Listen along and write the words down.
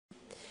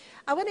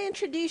I want to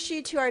introduce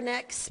you to our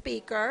next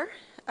speaker.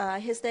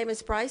 His name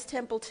is Bryce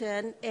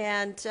Templeton,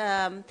 and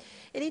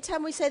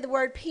anytime we say the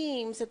word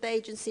PEIMS at the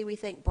agency, we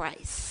think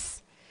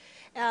Bryce.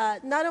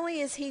 Not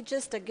only is he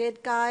just a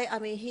good guy, I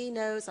mean, he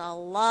knows a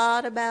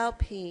lot about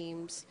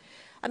PEIMS.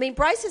 I mean,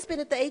 Bryce has been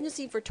at the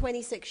agency for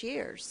 26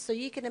 years, so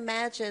you can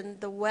imagine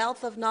the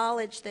wealth of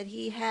knowledge that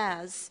he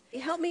has.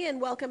 Help me in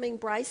welcoming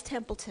Bryce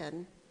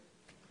Templeton.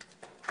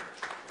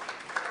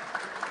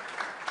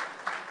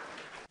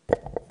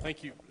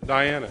 Thank you,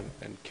 Diane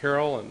and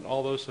Carol and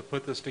all those who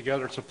put this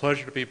together. It's a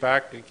pleasure to be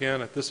back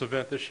again at this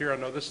event this year. I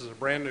know this is a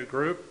brand new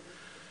group,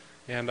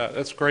 and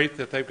it's great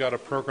that they've got a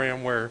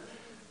program where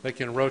they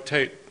can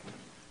rotate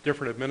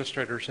different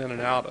administrators in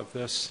and out of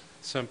this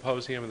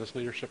symposium and this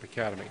Leadership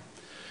Academy.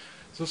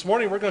 So this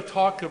morning we're going to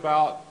talk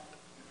about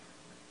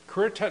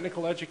career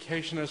technical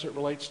education as it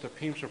relates to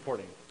PEIMS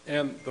reporting.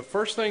 And the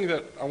first thing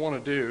that I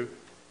want to do,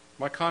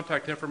 my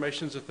contact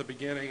information is at the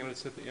beginning and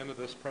it's at the end of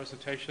this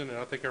presentation, and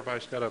I think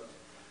everybody's got a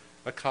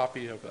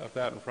copy of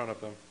that in front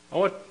of them. I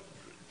want to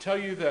tell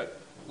you that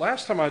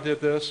last time I did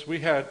this, we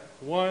had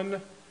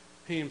one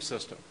PEIMS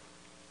system.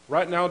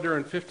 Right now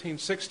during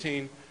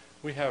 15-16,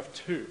 we have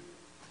two.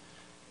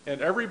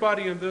 And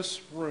everybody in this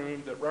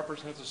room that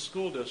represents a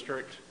school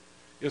district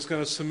is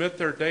going to submit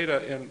their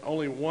data in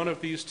only one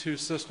of these two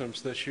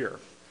systems this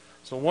year.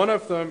 So one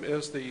of them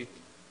is the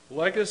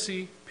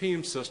Legacy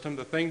PEIMS System,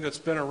 the thing that's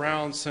been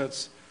around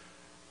since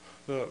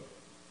the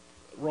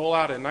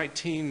rollout in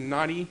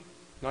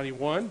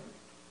 1990-91,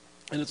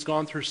 and it's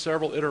gone through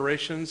several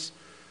iterations.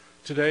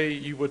 Today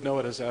you would know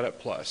it as Edit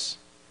Plus,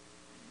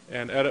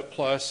 and Edit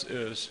Plus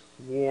is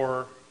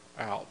wore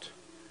out.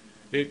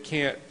 It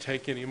can't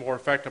take any more. In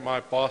fact, my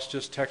boss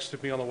just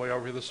texted me on the way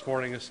over here this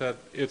morning and said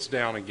it's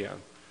down again.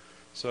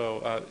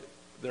 So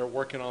they're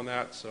working on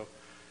that. So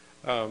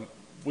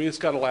we just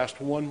got to last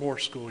one more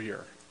school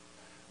year.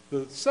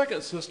 The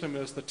second system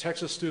is the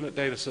Texas Student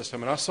Data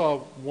System, and I saw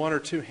one or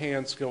two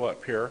hands go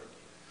up here.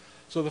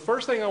 So the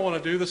first thing I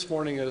want to do this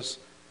morning is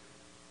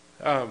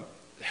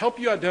help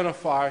you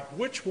identify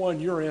which one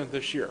you're in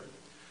this year.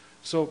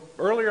 So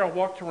earlier I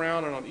walked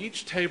around, and on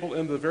each table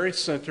in the very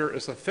center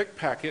is a thick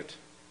packet,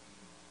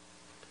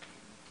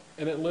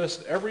 and it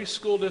lists every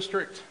school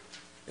district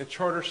and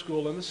charter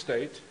school in the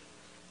state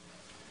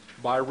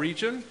by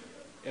region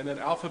and then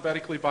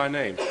alphabetically by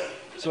name.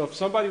 So if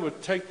somebody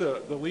would take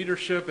the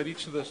leadership at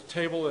each of this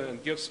table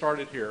and get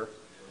started here,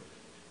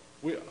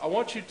 I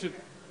want you to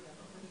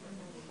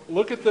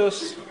look at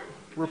this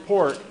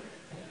report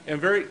and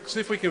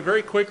see if we can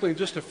very quickly, in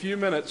just a few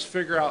minutes,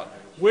 figure out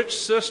which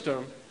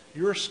system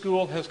your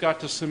school has got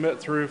to submit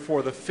through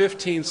for the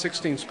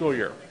 15-16 school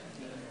year.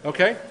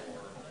 Okay?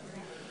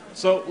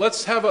 So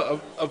let's have a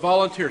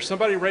volunteer.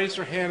 Somebody raise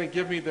their hand and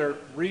give me their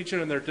region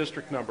and their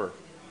district number.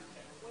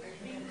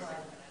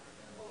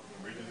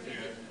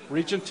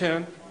 Region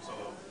 10.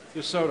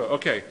 DeSoto.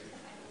 Okay.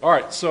 All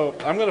right. So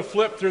I'm going to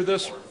flip through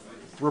this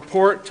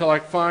report till I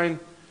find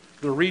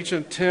the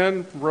Region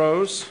 10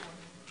 rows.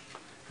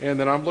 And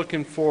then I'm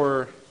looking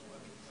for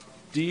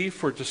D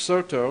for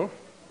DeSoto.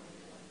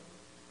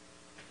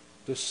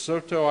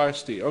 DeSoto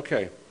ISD.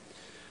 Okay.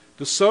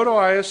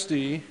 DeSoto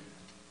ISD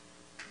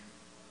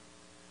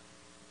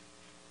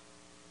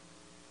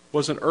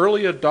was an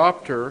early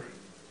adopter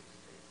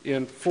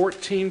in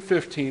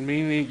 14-15,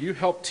 meaning you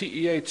helped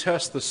TEA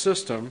test the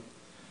system,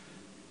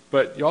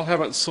 but y'all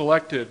haven't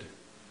selected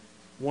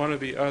one or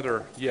the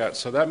other yet.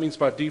 So that means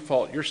by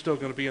default, you're still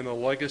going to be in the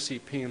Legacy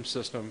PEIMS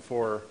system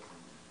for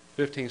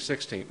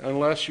 15-16,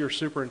 unless your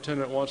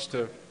superintendent wants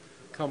to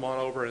come on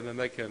over and then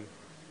they can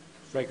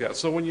make that.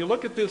 So when you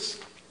look at this,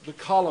 the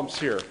columns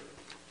here,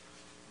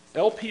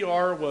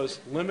 LPR was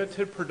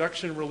limited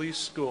production release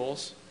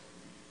schools,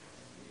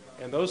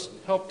 and those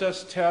helped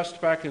us test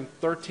back in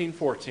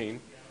 13-14.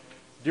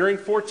 During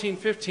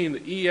 14-15,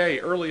 the EA,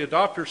 early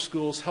adopter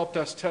schools, helped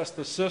us test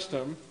the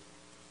system.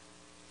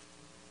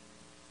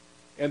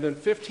 And then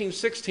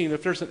 15-16,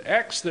 if there's an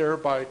X there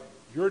by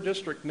your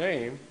district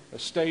name, a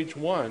stage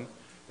 1,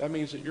 that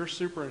means that your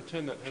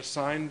superintendent has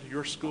signed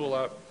your school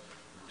up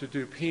to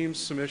do PEIMS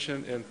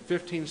submission in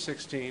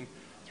 15-16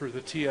 through the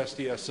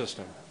TSDS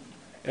system.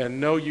 And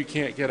no, you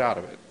can't get out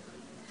of it.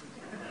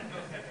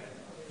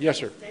 Yes,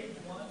 sir.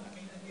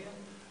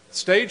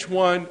 Stage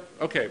 1,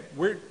 okay,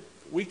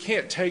 we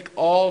can't take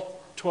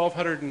all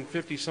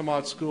 1,250 some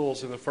odd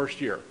schools in the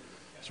first year.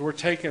 So we're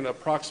taking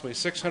approximately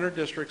 600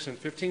 districts in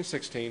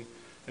 15-16,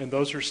 and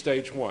those are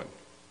stage 1.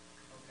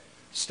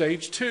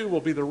 Stage 2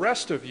 will be the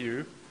rest of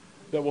you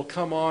that will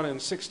come on in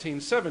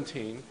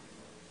 16-17,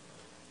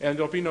 and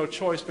there'll be no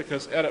choice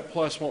because Edit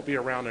Plus won't be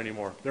around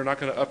anymore. They're not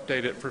going to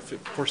update it for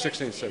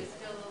 16-17.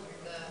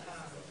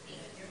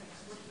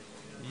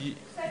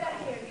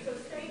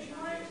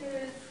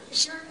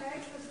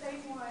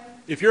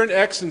 If you're an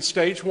X in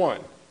stage 1,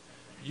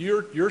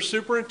 your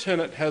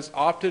superintendent has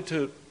opted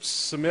to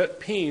submit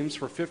PEIMS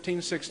for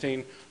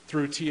 15-16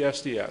 through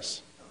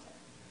TSDS.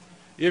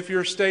 If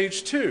you're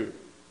stage 2,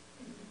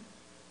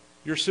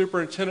 your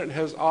superintendent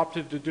has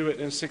opted to do it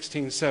in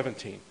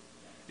 16-17.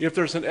 If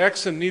there's an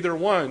X in neither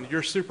one,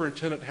 your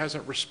superintendent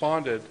hasn't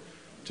responded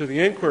to the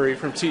inquiry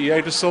from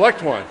TEA to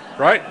select one,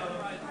 right?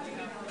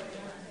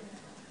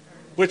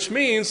 Which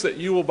means that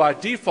you will by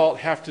default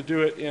have to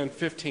do it in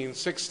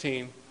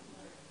 15-16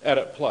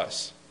 Edit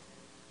Plus,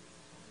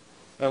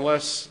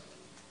 unless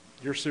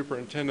your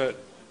superintendent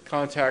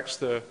contacts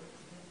the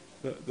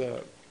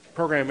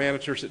program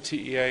managers at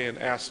TEA and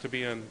asks to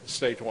be in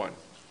stage 1.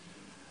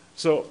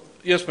 So,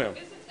 yes, ma'am.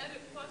 Isn't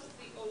Edit Plus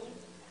the old?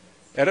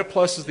 Edit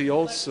Plus is the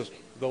old system,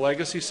 the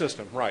legacy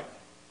system, right?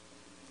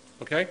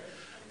 Okay?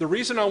 The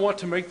reason I want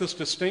to make this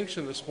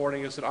distinction this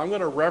morning is that I'm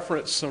going to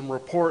reference some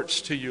reports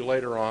to you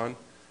later on,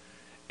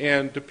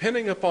 and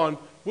depending upon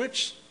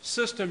which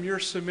system you're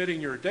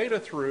submitting your data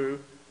through,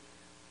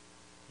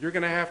 you're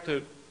going to have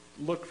to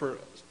look for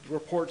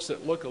reports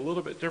that look a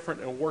little bit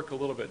different and work a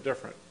little bit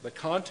different. The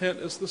content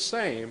is the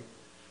same,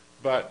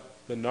 but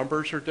the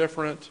numbers are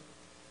different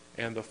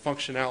and the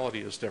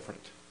functionality is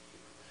different.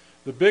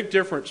 The big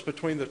difference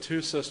between the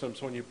two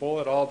systems, when you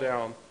boil it all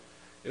down,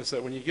 is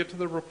that when you get to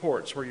the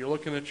reports where you're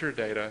looking at your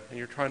data and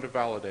you're trying to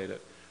validate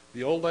it,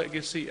 the old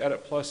Legacy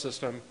Edit Plus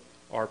system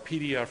are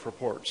PDF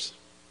reports.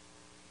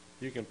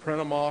 You can print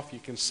them off, you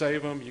can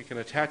save them, you can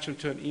attach them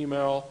to an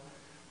email,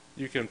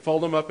 you can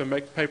fold them up and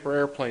make paper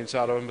airplanes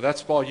out of them, but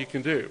that's all you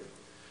can do.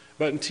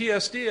 But in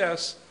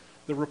TSDS,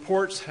 the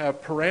reports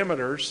have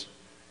parameters.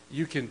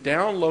 You can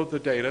download the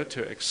data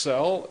to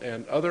Excel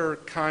and other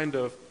kind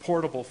of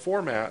portable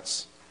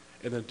formats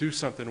and then do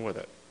something with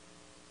it.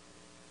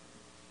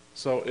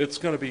 So it's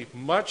going to be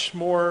much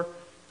more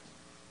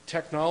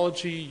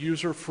technology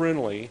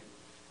user-friendly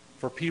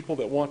for people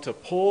that want to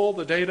pull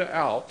the data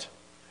out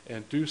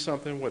and do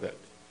something with it.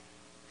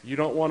 You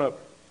don't want to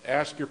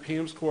ask your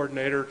PEIMS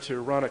coordinator to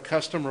run a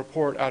custom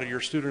report out of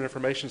your student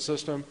information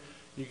system.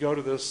 You go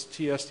to this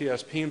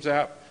TSDS PEIMS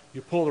app,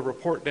 you pull the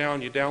report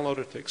down, you download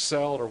it to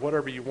Excel or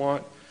whatever you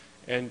want,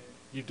 and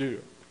you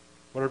do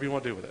whatever you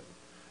want to do with it.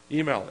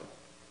 Email it,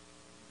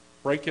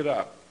 break it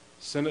up,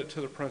 send it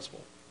to the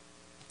principal.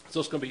 So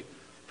it's going to be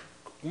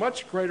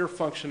much greater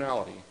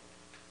functionality,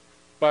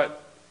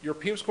 but your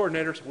PEIMS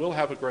coordinators will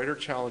have a greater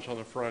challenge on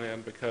the front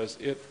end because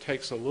it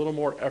takes a little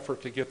more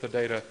effort to get the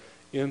data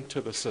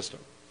into the system.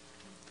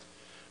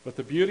 But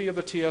the beauty of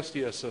the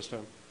TSDS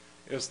system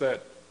is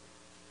that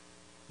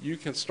you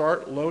can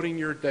start loading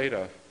your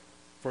data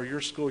for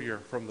your school year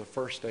from the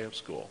first day of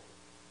school.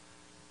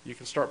 You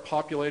can start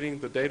populating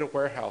the data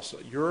warehouse.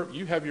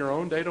 You have your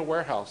own data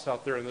warehouse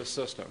out there in this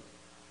system,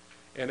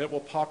 and it will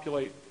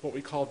populate what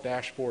we call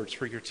dashboards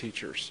for your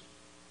teachers.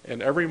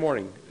 And every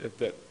morning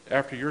that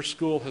after your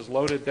school has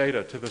loaded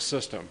data to the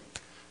system,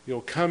 you'll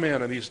come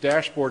in and these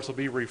dashboards will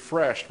be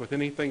refreshed with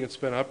anything that's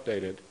been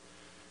updated,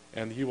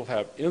 and you will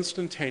have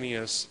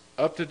instantaneous,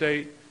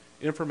 up-to-date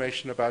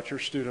information about your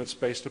students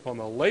based upon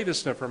the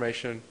latest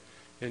information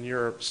in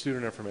your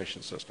student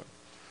information system.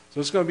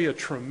 So it's going to be a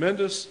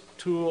tremendous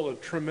tool, a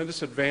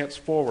tremendous advance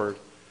forward.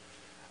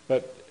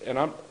 And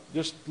I'm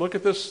just look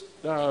at this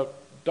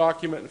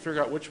document and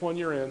figure out which one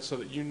you're in so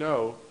that you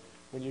know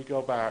when you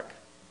go back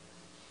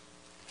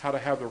how to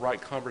have the right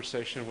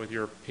conversation with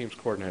your PEIMS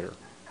coordinator.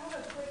 I have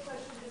a quick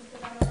question just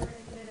because I know we're going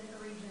to get in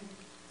the region.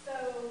 So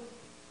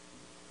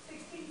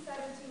 16,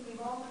 17,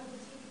 we've all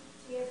moved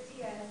to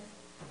TSDS.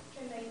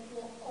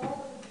 Will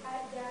all of the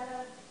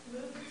data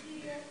move to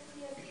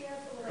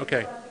TSDS or will they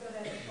Okay. still have to go to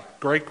Edit Plus?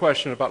 Great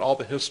question about all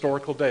the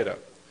historical data.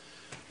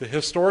 The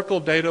historical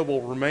data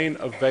will remain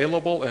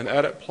available in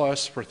Edit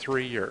Plus for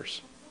 3 years,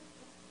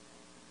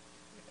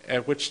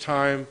 at which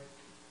time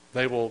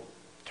they will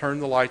turn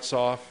the lights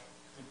off,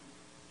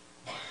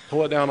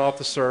 pull it down off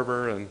the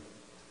server, and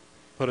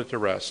put it to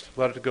rest.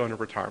 Let it go into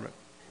retirement.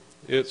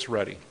 It's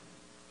ready.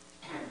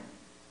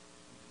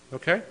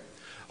 Okay?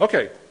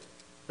 Okay.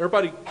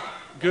 Everybody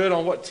good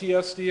on what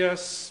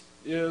TSDS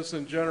is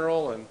in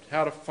general and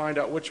how to find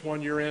out which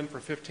one you're in for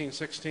 15,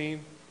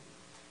 16?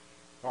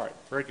 All right,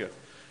 very good.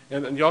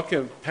 And y'all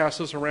can pass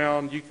this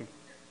around. You can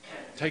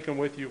take them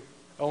with you.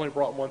 I only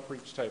brought one for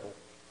each table.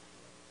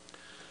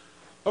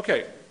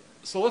 Okay,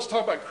 so let's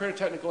talk about current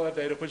technical ed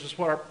data, which is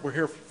what we're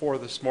here for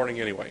this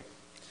morning anyway.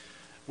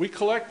 We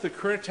collect the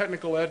current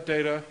technical ed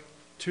data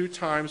 2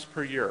 times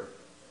per year.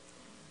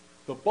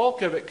 The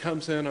bulk of it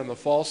comes in on the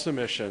fall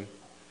submission.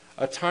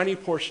 A tiny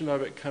portion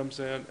of it comes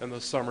in the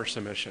summer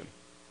submission.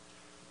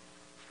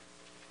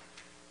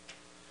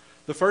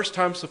 The first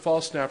time is the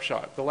fall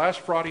snapshot. The last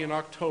Friday in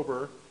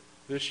October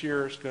this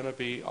year is going to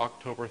be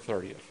October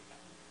 30th.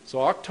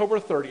 So October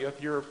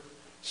 30th, your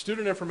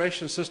student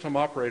information system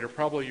operator,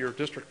 probably your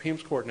district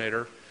PEIMS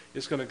coordinator,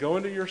 is going to go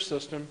into your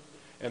system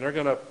and they're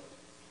going to,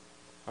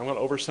 I'm going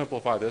to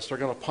oversimplify this, they're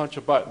going to punch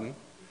a button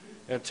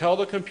and tell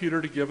the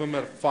computer to give them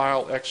a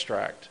file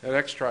extract, an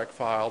extract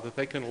file that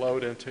they can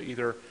load into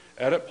either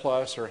Edit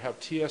Plus or have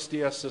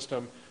TSDS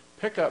system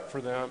pick up for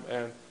them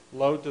and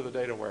load to the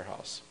data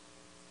warehouse.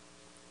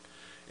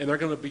 And they're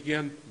going to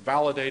begin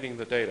validating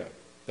the data.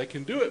 They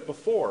can do it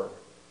before,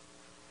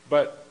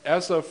 but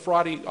as of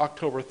Friday,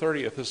 October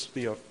 30th, is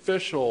the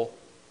official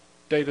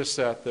data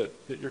set that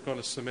you're going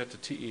to submit to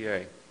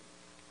TEA.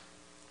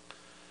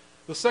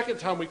 The second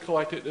time we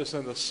collect it is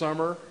in the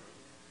summer,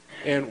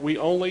 and we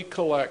only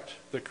collect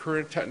the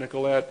current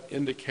technical ed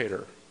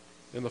indicator.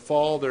 In the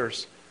fall,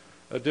 there's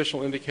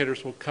additional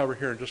indicators we'll cover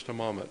here in just a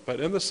moment. But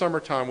in the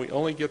summertime, we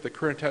only get the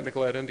current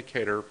technical ed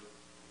indicator,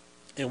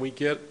 and we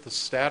get the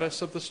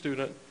status of the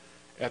student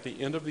at the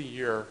end of the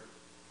year.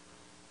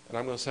 And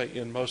I'm going to say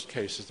in most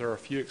cases. There are a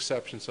few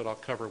exceptions that I'll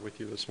cover with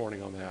you this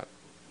morning on that.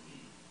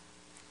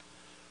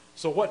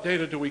 So what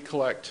data do we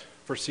collect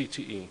for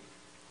CTE?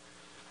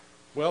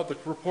 Well, the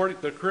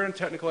current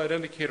technical ed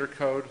indicator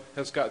code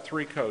has got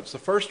 3 codes. The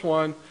first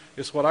one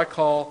is what I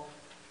call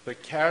the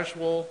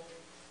casual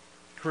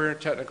career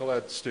technical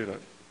ed student.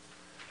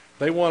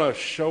 They want to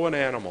show an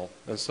animal,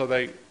 and so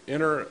they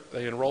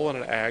enroll in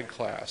an ag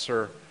class,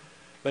 or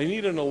they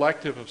need an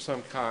elective of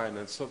some kind,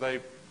 and so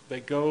they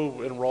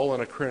go enroll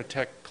in a career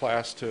tech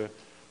class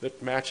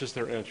that matches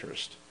their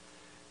interest.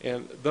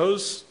 And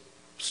those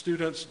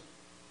students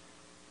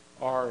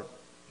are,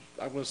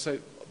 I'm going to say,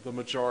 the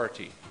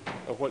majority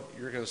of what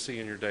you're going to see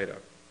in your data.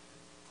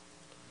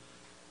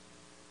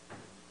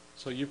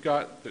 So you've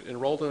got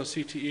enrolled in a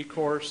CTE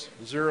course,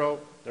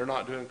 0, they're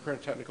not doing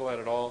current technical ed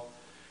at all.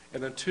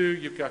 And then 2,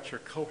 you've got your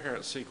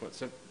coherent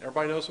sequence. And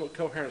everybody knows what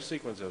coherent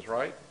sequence is,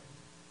 right?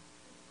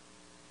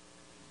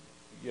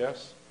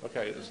 Yes?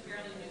 Okay.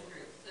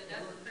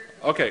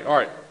 Okay, all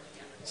right.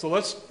 So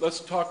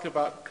let's talk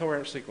about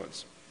coherent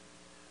sequence.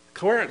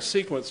 Coherent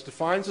sequence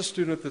defines a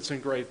student that's in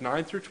grade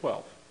 9 through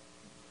 12.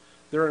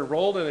 They're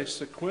enrolled in a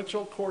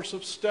sequential course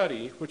of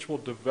study which will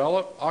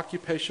develop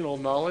occupational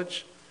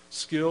knowledge,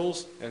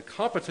 skills, and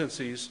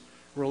competencies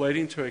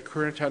relating to a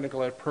career and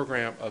technical ed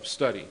program of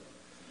study.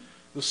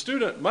 The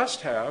student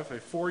must have a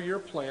 4-year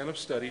plan of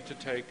study to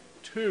take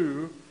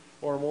 2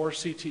 or more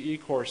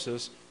CTE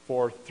courses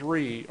for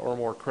 3 or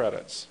more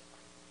credits.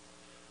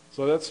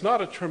 So that's not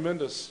a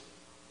tremendous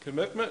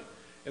commitment.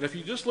 And if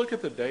you just look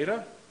at the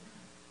data,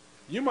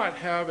 you might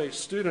have a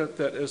student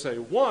that is a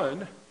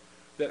 1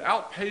 that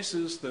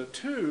outpaces the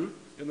 2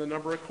 in the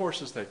number of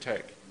courses they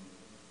take.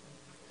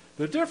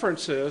 The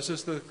difference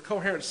is the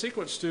coherent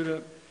sequence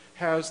student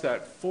has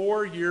that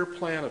 4-year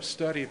plan of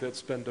study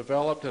that's been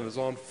developed and is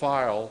on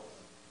file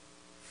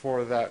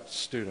for that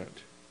student.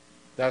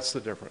 That's the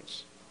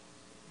difference.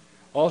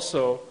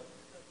 Also,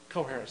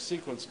 coherent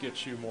sequence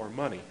gets you more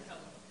money,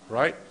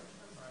 right?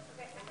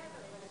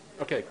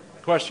 Okay,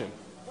 question.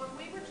 When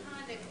we were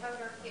trying to code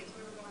our kids,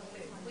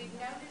 we've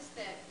noticed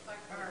that like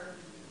our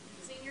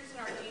seniors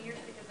and our juniors,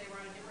 because they were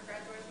on a different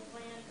graduation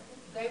plan,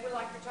 they were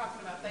like you're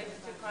talking about, they just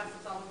took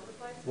classes all over the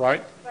place.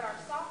 Right. But our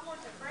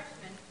sophomores and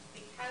freshmen,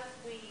 because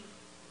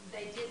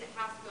they did the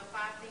House Bill 5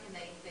 thing and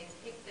they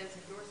picked those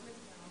endorsements,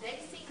 they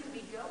seem to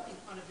be going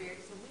on a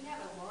so we have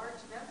a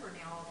large number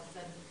now all of a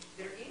sudden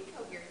that are in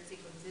coherent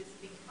sequences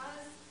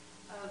because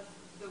of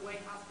the way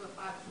House Bill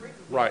 5 is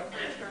written. Right.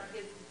 We encourage our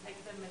kids to take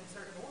them in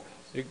certain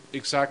orders.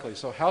 Exactly.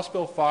 So House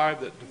Bill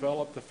 5 that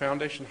developed the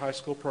Foundation High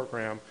School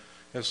program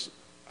has,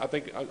 I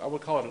think, I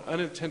would call it an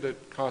unintended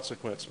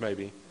consequence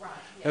maybe, right,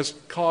 yes, has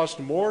caused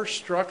more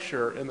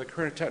structure in the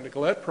current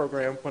technical ed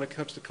program when it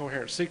comes to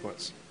coherent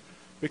sequence.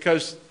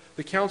 Because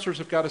the counselors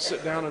have got to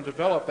sit down and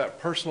develop that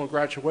personal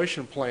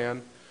graduation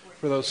plan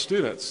for those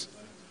students.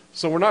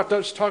 So we're not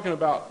just talking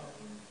about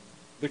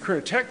the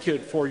current tech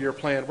kid 4-year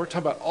plan, we're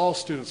talking about all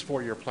students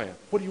 4-year plan.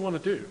 What do you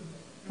want to do?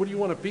 What do you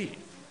want to be?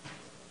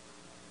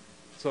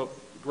 So,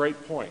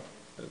 great point.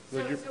 So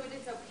it is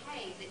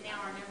okay that now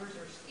our numbers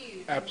are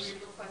skewed and it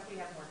looks like we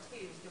have more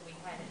 2s than we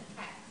had in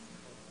the past.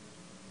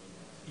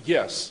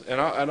 Yes, and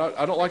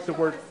I don't like the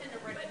word,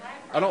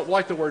 I don't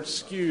like the word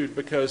skewed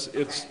because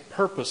it's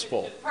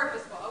purposeful.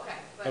 Purposeful, okay.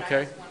 But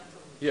Okay. I just wanted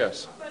to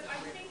Yes. But I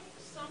think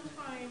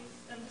sometimes,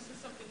 and this is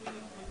something we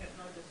need to look at in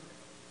our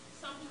district,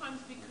 sometimes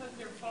because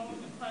they're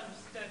following a plan of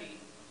study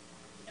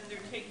and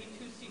they're taking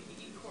 2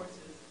 CTE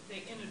courses,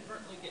 they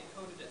inadvertently get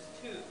coded as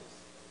 2s.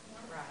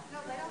 right. No,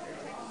 they don't have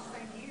to take the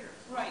same year.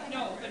 Right,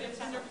 no, but it's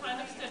in their plan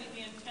of study,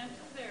 the intent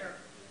is there,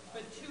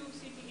 but 2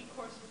 CTE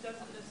courses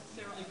doesn't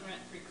necessarily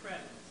grant 3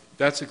 credits.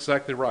 That's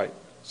exactly right.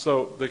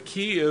 So the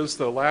key is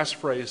the last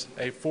phrase,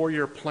 a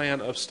 4-year plan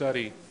of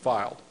study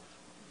filed.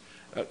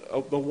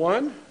 The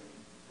 1,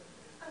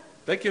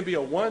 they can be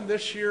a 1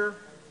 this year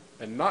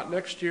and not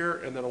next year,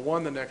 and then a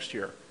 1 the next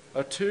year.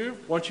 A 2,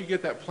 once you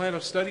get that plan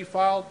of study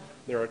filed,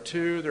 they're a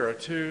 2, they're a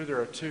 2,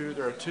 they're a 2,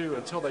 they're a 2,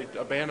 until they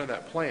abandon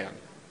that plan.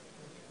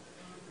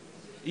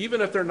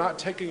 Even if they're not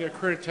taking a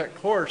career tech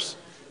course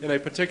in a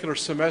particular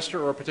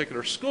semester or a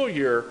particular school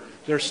year,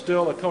 they're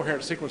still a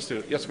coherent sequence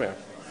student. Yes, ma'am.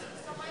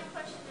 So my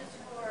question is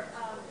for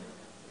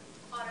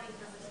auditing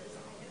purposes.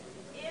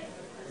 If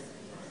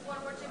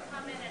one were to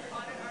come in and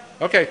audit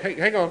our Okay,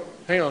 hang on.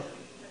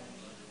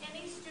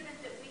 any student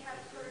that we have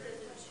coded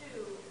as a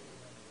 2,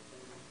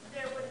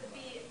 there would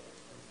be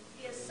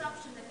the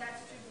assumption that that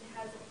student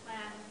has a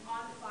plan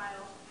on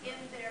file in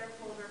their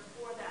folder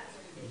for that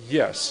student.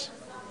 Yes.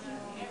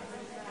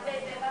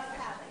 They must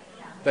have it,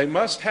 yeah. They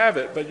must have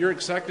it, but you're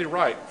exactly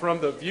right. From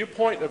the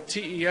viewpoint of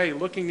TEA,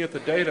 looking at the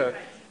data,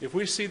 if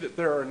we see that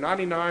there are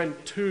 99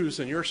 2s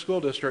in your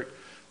school district,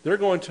 they're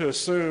going to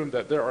assume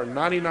that there are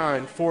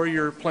 99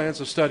 four-year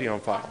plans of study on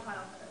file.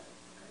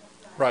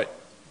 Right.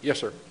 Yes,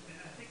 sir.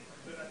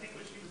 But I think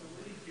what she was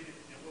alluding to,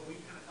 and what we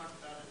kind of talked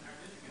about in our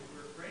district, is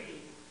we're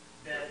afraid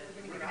that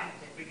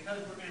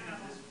because we're going to have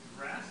this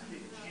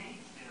drastic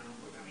change now,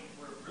 I mean,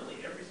 where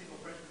really every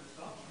single freshman and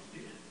sophomore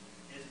student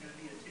is going to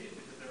be a 2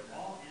 because they're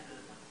all in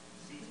a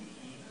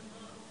CTE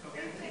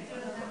coherency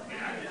class.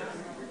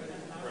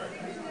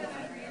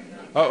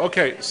 Oh,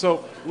 okay,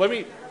 so let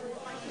me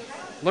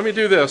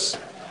do this.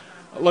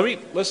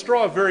 Let's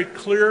draw a very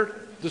clear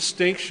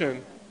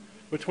distinction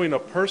between a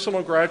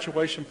personal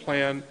graduation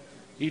plan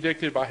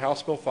edicted by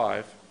House Bill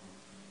 5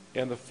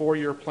 and the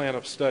four-year plan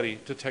of study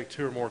to take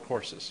 2 or more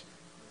courses.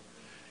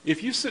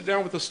 If you sit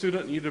down with a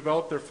student and you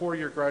develop their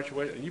four-year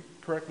graduation, and you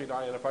correct me,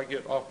 Diane, if I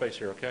get off base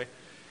here, okay?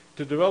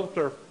 To develop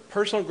their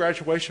personal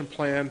graduation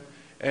plan,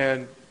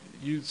 and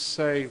you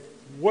say,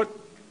 what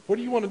do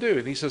you want to do?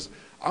 And he says,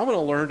 I want to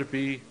learn to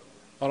be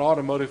an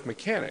automotive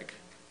mechanic.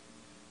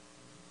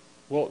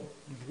 Well,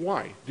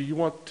 why? Do you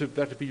want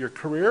that to be your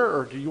career,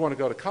 or do you want to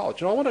go to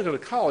college? No, I want to go to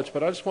college,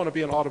 but I just want to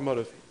be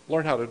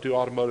learn how to do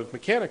automotive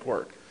mechanic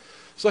work.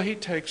 So he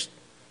takes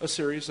a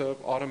series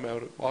of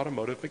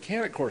automotive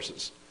mechanic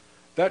courses.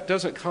 That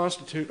doesn't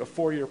constitute a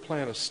four-year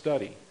plan of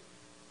study.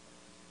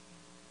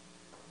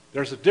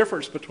 There's a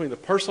difference between the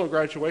personal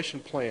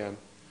graduation plan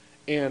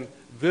and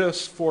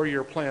this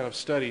four-year plan of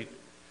study,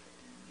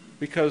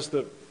 because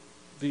the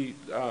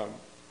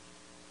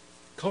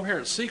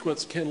coherent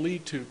sequence can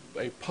lead to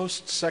a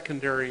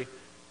post-secondary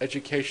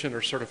education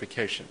or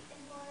certification.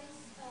 And Bryce,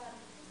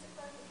 just a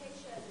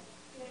clarification,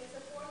 it's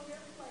a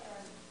four-year plan,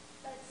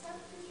 but some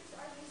districts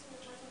are using the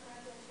personal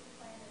graduation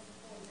plan as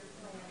a four-year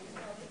plan, so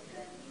it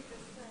could be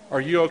the same. Are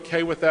you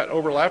okay with that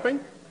overlapping?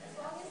 As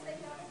long as they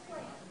have a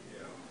plan.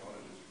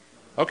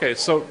 Okay,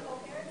 so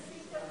Coherent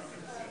sequence,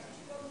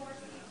 2 or more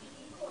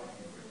CTE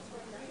courses,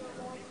 for 3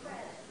 or more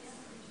credits,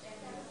 and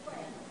have a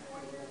plan, a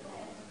four-year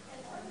plan,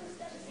 and further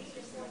studies is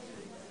just 4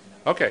 years.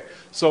 okay,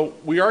 so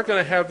we are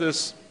going to have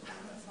this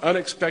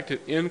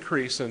unexpected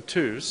increase in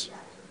 2s,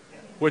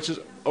 which is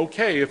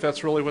okay if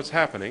that's really what's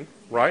happening,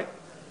 right?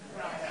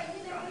 And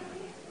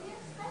we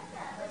expect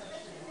that,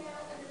 especially now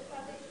under the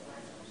foundation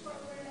license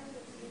program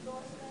with the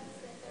endorsements,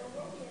 that there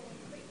will be an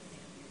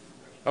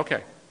increase.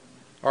 Okay.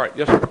 All right,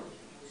 yes, sir.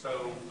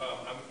 So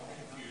I'm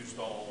confused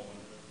on,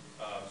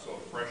 so a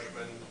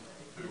freshman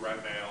who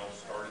right now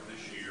started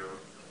this year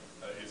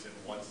is in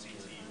one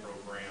CTE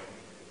program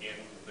in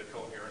the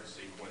coherent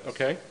sequence.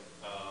 Okay.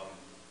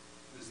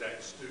 Is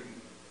that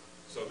student,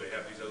 so they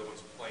have these other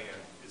ones planned,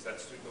 is that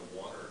student a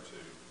 1 or a 2?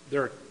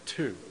 There are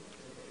 2.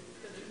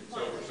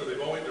 So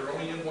they're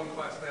only in one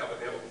class now, but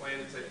they have a plan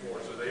to take more,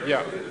 so they are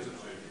Yeah. treated as a 2.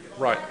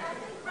 Right, I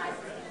think Bryce is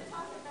going to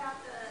talk about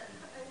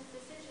the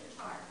decision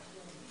chart.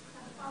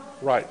 Follow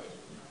the right. decision.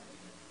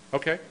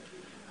 Okay.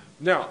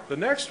 Now, the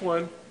next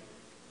one,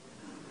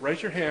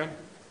 raise your hand.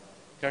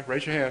 Okay,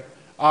 raise your hand.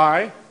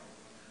 I,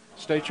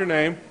 state your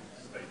name,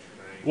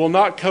 will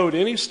not code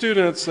any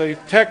students a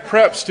tech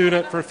prep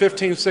student for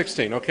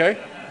 15-16, okay?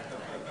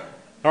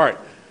 All right.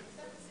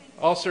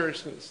 All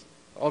seriousness,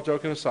 all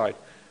joking aside,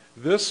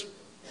 this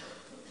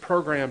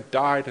program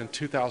died in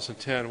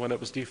 2010 when it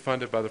was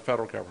defunded by the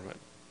federal government.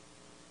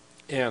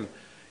 And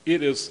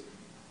it is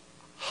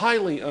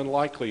highly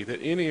unlikely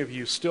that any of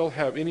you still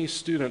have any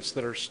students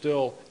that are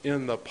still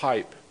in the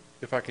pipe,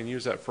 if I can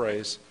use that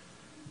phrase,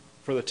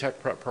 for the tech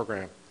prep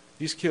program.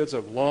 These kids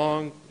have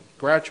long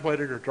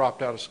graduated or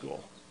dropped out of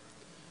school.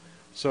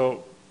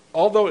 So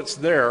although it's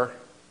there,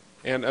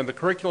 and the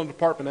curriculum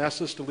department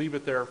asked us to leave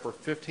it there for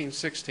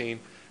 15-16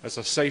 as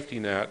a safety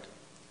net,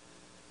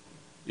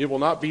 it will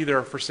not be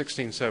there for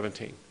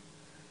 16-17.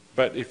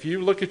 But if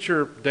you look at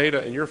your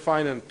data and you're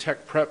finding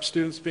tech prep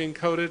students being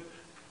coded,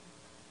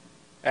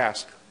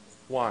 ask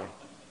why.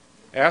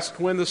 Ask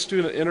when the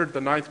student entered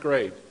the 9th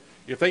grade.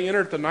 If they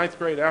entered the 9th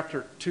grade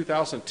after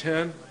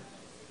 2010,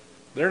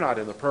 they're not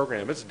in the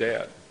program. It's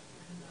dead.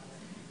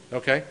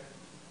 Okay?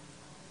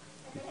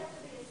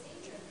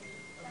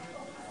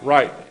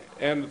 Right.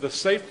 And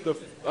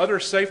the other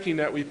safety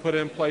net we put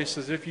in place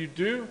is if you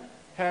do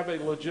have a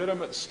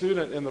legitimate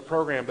student in the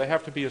program, they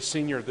have to be a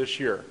senior this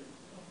year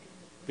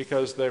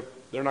because they're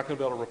not going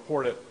to be able to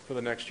report it for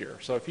the next year.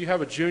 So if you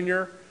have a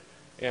junior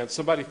and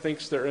somebody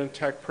thinks they're in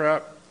tech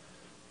prep,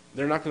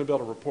 they're not going to be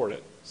able to report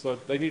it. So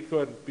they need to go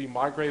ahead and be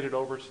migrated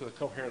over to the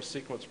coherent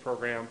sequence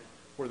program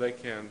where they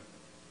can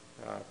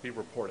be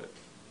reported.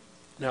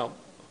 Now,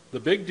 the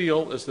big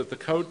deal is that the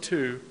Code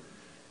 2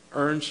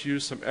 earns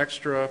you some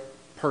extra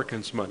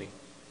Perkins money.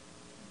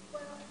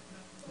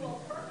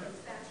 Well, Perkins,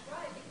 that's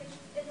right, because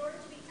in order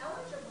to be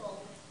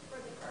eligible for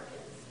the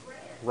Perkins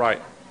grant.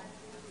 Right.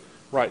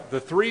 Right. The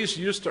 3s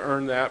used to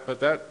earn that, but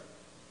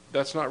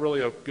that's not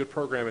really a good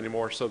program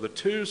anymore. So the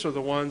 2s are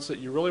the ones that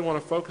you really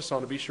want to focus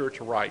on to be sure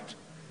to write.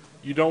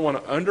 You don't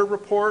want to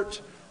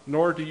under-report,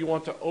 nor do you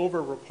want to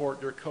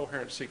over-report your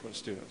coherent sequence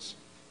students.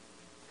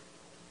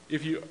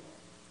 If you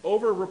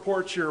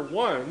over-report your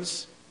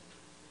 1s,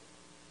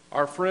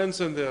 our friends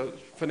in the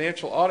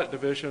financial audit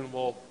division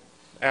will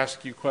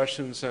ask you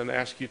questions and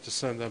ask you to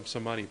send them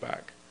some money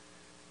back.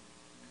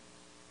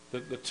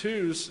 The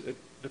twos, it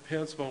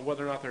depends upon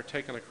whether or not they're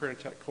taking a career and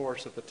tech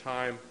course at the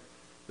time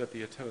that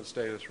the attendance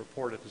data is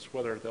reported, is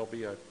whether there'll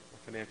be a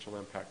financial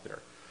impact there.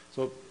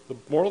 So the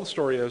moral of the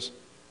story is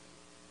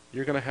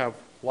you're going to have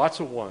lots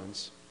of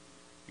ones.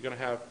 You're going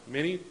to have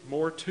many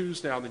more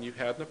twos now than you've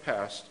had in the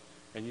past,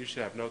 and you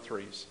should have no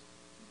threes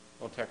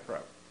on tech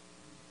prep.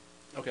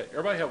 Okay,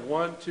 everybody have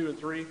 1, 2, and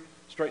 3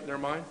 straight in their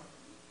mind?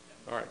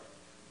 All right.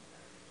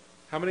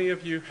 How many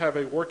of you have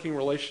a working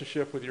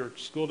relationship with your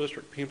school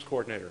district PEIMS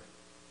coordinator?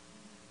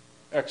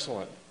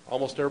 Excellent.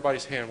 Almost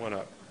everybody's hand went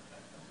up.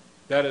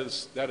 That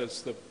is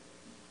the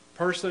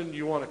person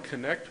you want to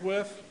connect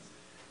with,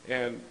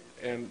 and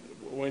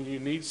when you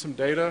need some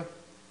data,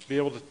 be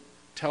able to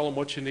tell them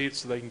what you need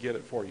so they can get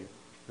it for you.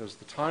 Because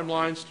the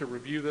timelines to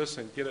review this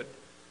and get it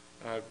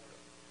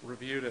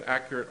reviewed and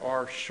accurate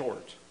are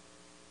short.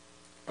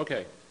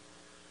 Okay.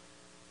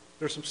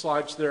 There's some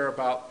slides there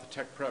about the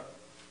tech prep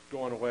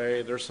going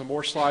away. There's some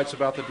more slides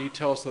about the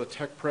details of the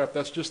tech prep.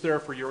 That's just there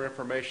for your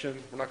information.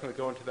 We're not going to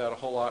go into that a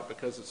whole lot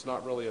because it's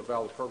not really a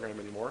valid program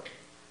anymore.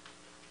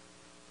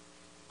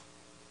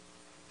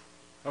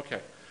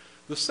 Okay.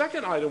 The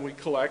second item we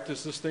collect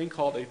is this thing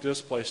called a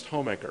displaced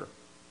homemaker.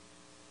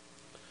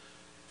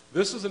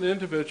 This is an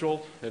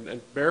individual,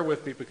 and bear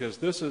with me because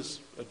this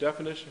is a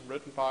definition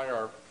written by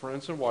our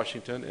friends in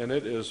Washington, and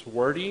it is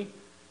wordy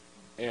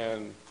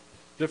and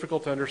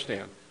difficult to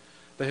understand.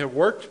 They have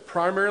worked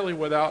primarily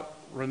without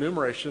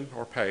remuneration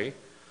or pay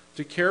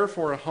to care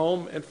for a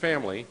home and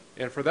family,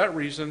 and for that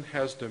reason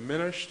has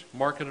diminished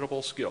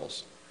marketable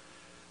skills.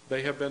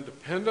 They have been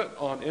dependent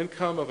on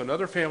income of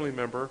another family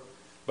member,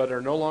 but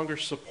are no longer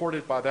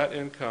supported by that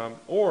income,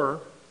 or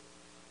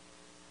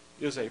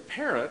is a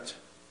parent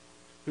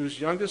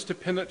whose youngest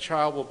dependent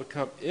child will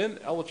become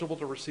ineligible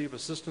to receive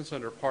assistance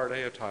under Part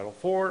A of Title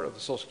IV of the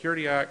Social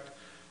Security Act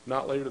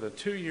not later than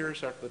 2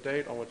 years after the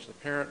date on which the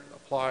parent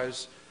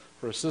applies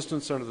for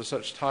assistance under the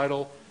such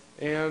title,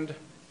 and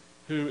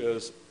who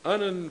is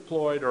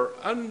unemployed or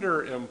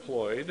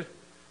underemployed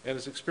and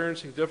is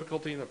experiencing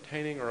difficulty in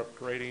obtaining or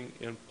upgrading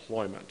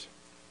employment.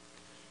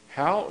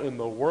 How in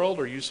the world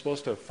are you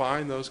supposed to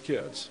find those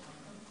kids?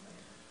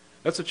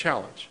 That's a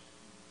challenge.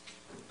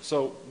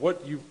 So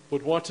what you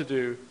would want to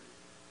do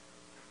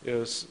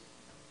is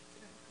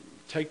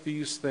take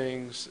these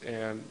things,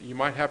 and you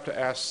might have to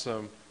ask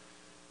some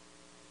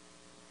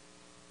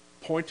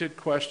pointed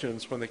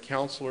questions when the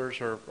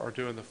counselors are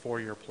doing the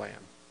 4-year plan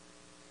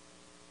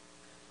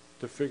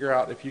to figure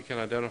out if you can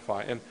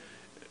identify. And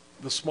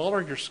the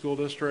smaller your school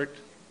district,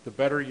 the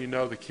better you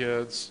know the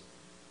kids.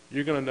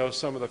 You're going to know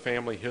some of the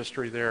family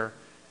history there.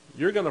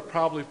 You're going to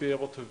probably be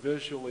able to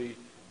visually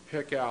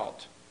pick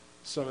out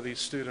some of these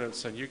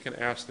students, and you can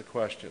ask the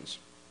questions.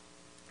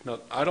 Now,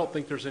 I don't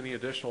think there's any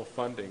additional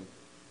funding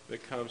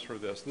that comes for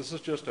this. This is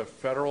just a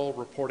federal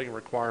reporting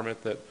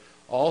requirement that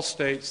all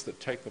states that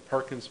take the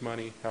Perkins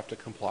money have to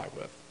comply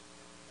with.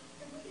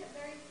 And we get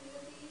very few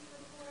of these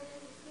reported.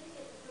 We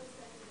get the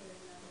post-secondary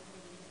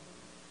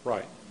level.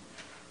 Right.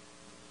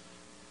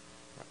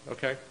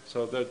 Okay,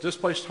 so the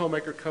displaced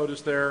homemaker code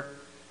is there,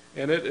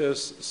 and it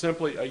is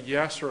simply a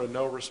yes or a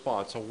no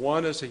response. A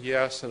 1 is a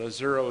yes and a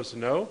 0 is a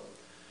no.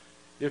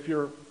 If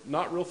you're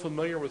not real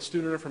familiar with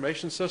student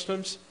information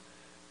systems,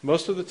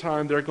 most of the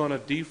time they're going to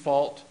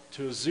default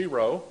to a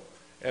 0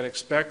 and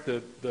expect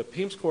the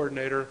PEIMS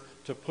coordinator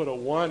to put a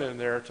 1 in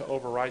there to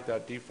overwrite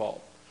that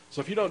default.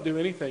 So if you don't do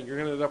anything, you're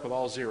going to end up with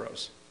all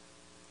zeros.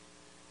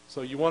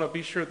 So you want to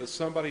be sure that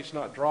somebody's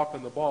not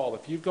dropping the ball.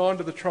 If you've gone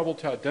to the trouble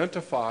to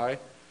identify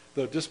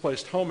the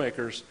displaced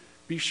homemakers,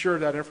 be sure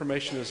that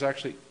information is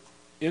actually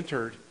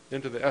entered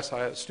into the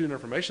SIS student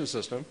information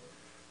system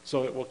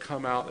so it will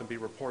come out and be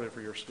reported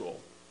for your school.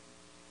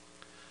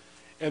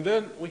 And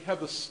then we have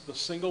the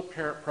single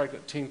parent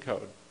pregnant teen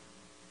code.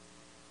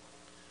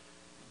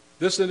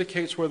 This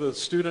indicates whether the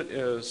student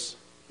is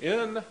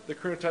in the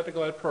career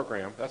technical ed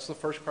program, that's the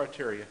first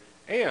criteria,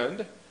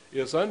 and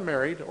is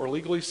unmarried or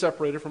legally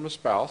separated from a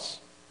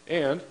spouse,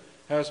 and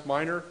has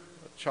minor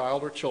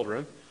child or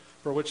children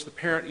for which the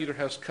parent either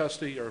has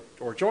custody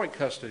or joint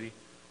custody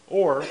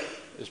or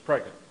is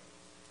pregnant.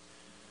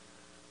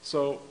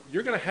 So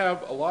you're going to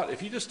have a lot,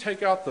 if you just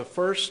take out the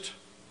first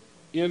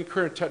in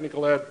career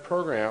technical ed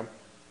program,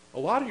 a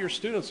lot of your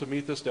students will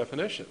meet this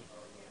definition.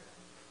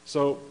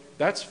 So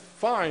that's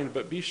fine,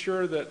 but be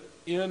sure that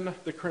in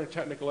the career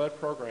technical ed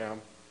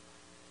program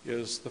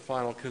is the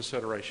final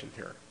consideration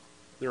here.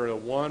 They're a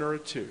 1 or a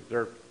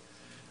 2.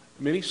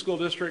 Many school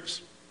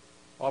districts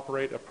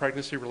operate a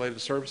pregnancy-related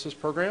services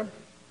program,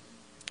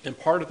 and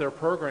part of their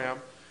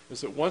program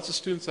is that once a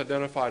student's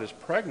identified as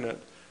pregnant,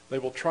 they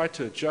will try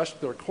to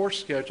adjust their course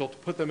schedule to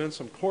put them in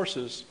some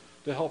courses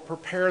to help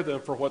prepare them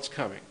for what's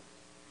coming.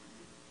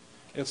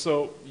 And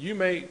so you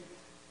may,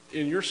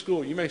 in your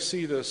school, you may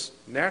see this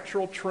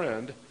natural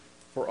trend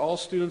for all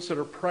students that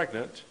are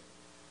pregnant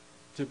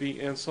to be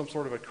in some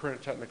sort of a career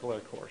and technical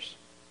ed course.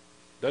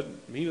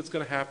 Doesn't mean it's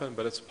going to happen,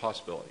 but it's a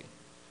possibility.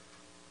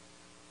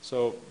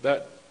 So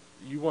that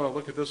you want to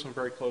look at this one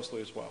very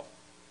closely as well.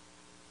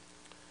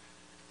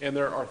 And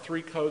there are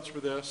 3 codes for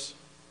this.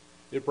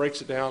 It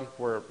breaks it down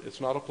where it's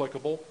not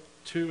applicable.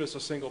 2 is a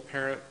single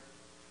parent,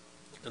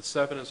 and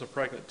 7 is a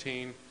pregnant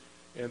teen,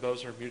 and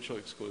those are mutually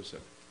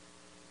exclusive.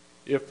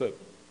 If the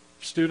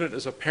student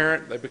is a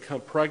parent, they become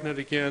pregnant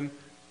again,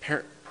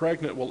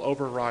 pregnant will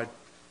override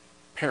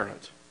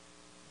parent.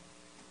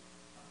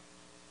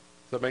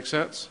 Does that make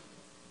sense?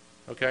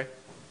 Okay?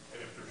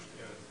 And if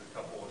the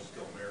couple is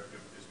still married,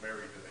 is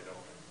married,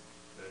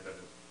 then it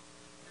doesn't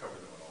cover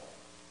them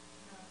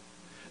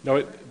at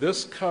all. No,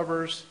 this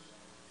covers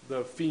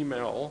the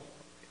female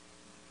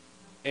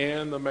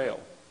and the male,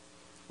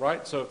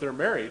 right? So if they're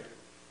married,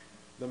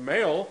 the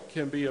male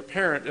can be a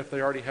parent if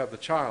they already have the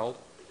child,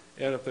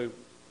 and if the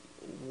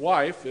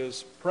wife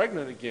is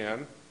pregnant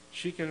again,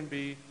 she can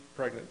be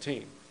pregnant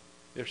teen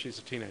if she's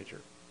a teenager.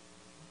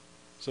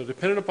 So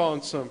depending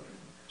upon some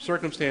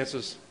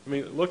circumstances, I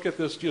mean, look at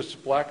this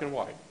just black and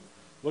white.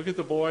 Look at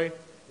the boy,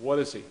 what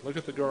is he? Look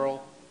at the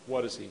girl,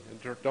 what is he?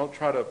 And don't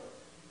try to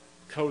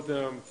code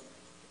them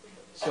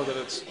so that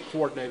it's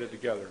coordinated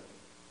together.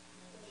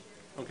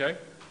 Okay?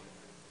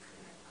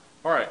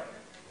 All right.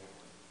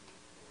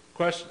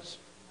 Questions?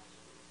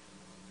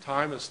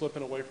 Time is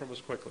slipping away from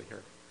us quickly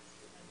here.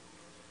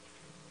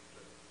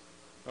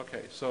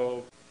 Okay,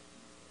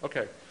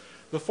 okay.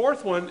 The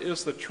fourth one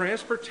is the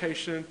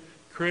Transportation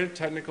Career and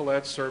Technical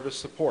Ed Service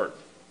Support.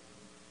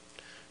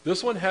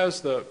 This one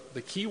has the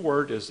key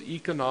word is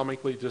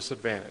economically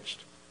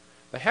disadvantaged.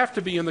 They have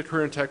to be in the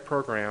Career and Tech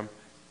program,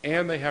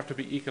 and they have to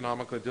be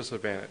economically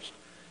disadvantaged.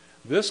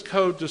 This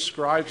code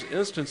describes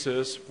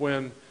instances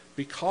when,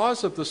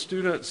 because of the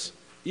student's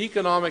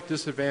economic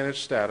disadvantage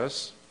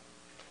status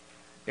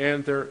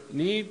and their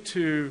need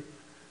to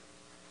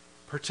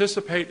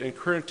participate in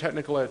career and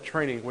technical ed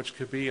training, which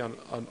could be an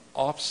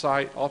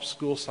off-site,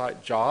 off-school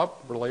site job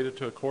related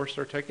to a course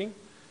they're taking,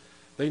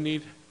 they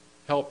need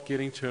help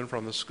getting to and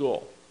from the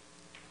school.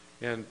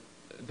 And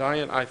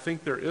Diane, I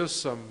think there is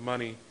some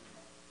money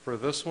for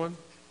this one.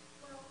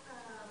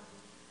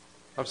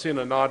 I'm seeing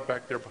a nod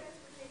back there.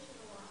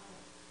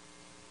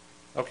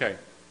 Okay,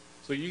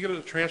 so you get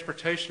a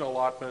transportation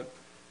allotment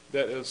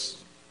that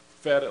is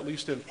fed at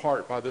least in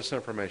part by this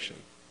information.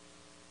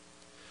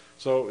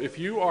 So if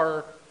you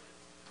are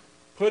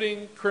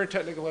putting career and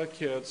technical ed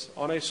kids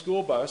on a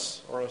school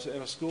bus or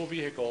in a school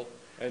vehicle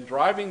and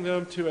driving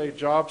them to a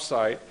job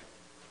site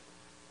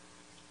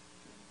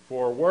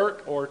for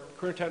work or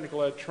career and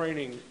technical ed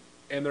training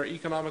and they're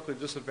economically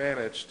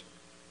disadvantaged,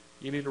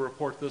 you need to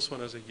report this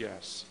one as a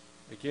yes.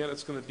 Again,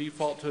 it's going to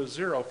default to a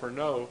 0 for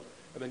no,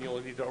 and then you'll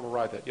need to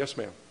override that. Yes,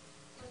 ma'am.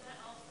 Would that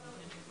also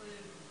include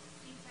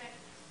C-Tech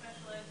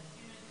special ed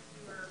students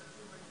who are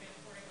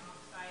transporting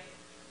off-site,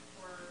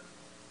 or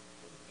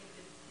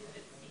is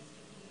it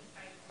CTE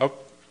type? Oh,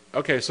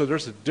 okay, so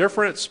there's a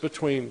difference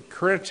between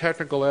career and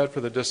technical ed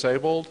for the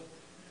disabled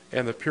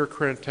and the pure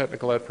career and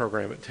technical ed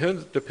program.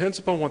 It depends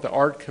upon what the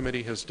ARD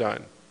committee has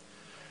done.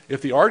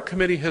 If the ARD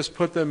committee has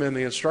put them in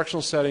the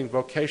instructional setting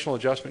vocational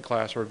adjustment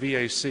class, or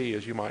VAC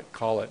as you might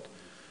call it,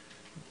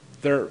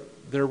 they're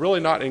really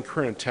not in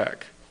career and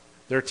tech.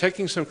 They're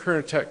taking some career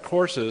and tech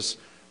courses,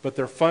 but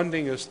their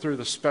funding is through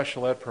the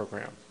special ed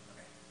program.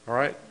 All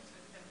right?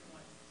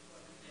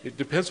 It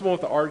depends on what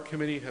the ARD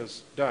committee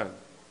has done.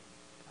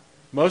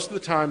 Most of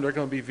the time, they're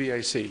going to be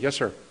VAC. Yes,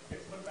 sir?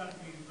 Okay, what about if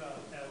you have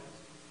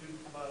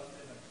students come out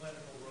in a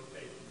clinical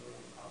rotation or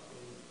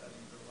hospital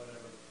settings or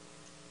whatever?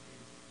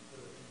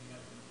 You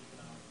have some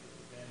economic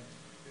disadvantage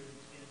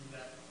students in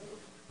that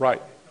course.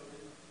 Right.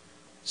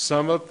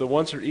 Some of the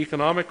ones that are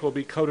economic will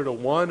be coded a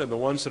 1, and the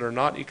ones that are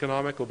not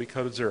economic will be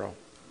coded 0.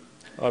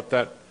 If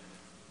that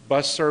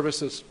bus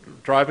service is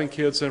driving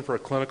kids in for a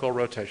clinical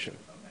rotation.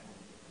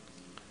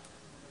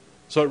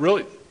 So it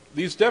really,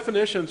 these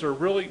definitions are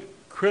really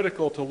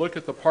critical to look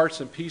at the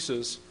parts and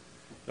pieces.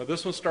 Now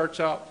this one starts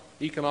out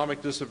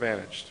economic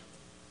disadvantaged,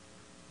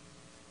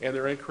 and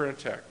they're in career and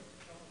tech.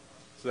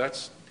 So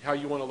that's how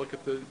you want to look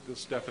at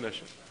this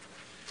definition.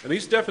 And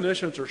these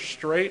definitions are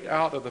straight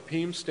out of the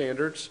PEIMS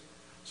standards.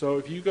 So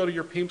if you go to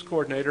your PEIMS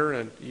coordinator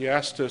and you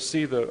ask to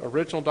see the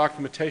original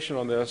documentation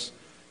on this,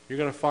 you're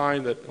going to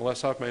find that,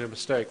 unless I've made a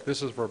mistake,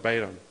 this is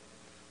verbatim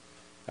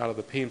out of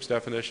the PEIMS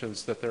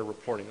definitions that they're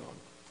reporting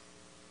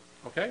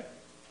on. Okay?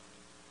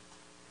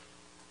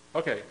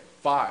 Okay,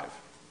 5.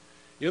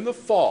 In the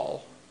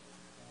fall,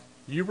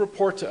 you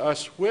report to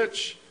us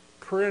which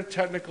career and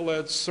technical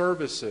ed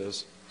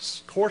services,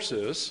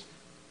 courses,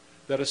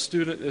 that a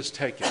student is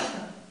taking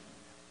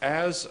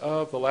as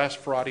of the last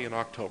Friday in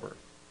October.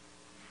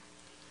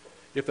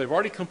 If they've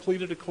already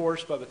completed a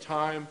course by the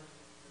time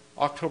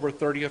October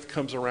 30th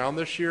comes around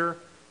this year,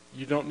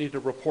 you don't need to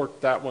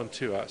report that one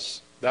to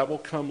us. That will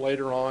come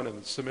later on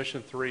in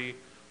submission 3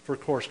 for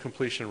course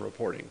completion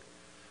reporting.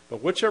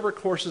 But whichever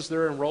courses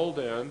they're enrolled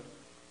in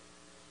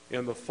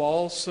the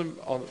fall,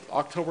 on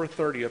October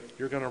 30th,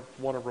 you're going to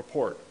want to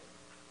report.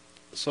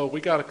 So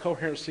we got a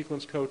coherent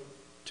sequence code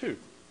 2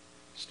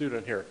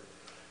 student here.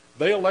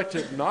 They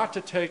elected not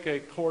to take a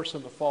course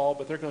in the fall,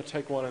 but they're going to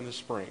take one in the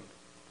spring.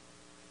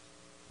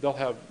 They'll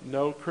have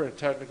no career and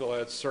technical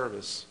ed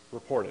service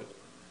reported.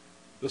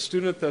 The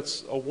student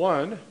that's a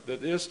 1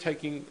 that is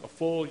taking a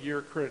full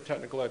year career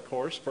technical ed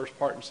course, first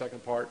part and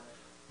second part,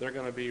 they're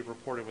going to be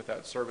reported with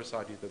that service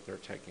ID that they're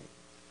taking.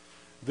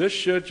 This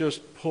should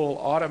just pull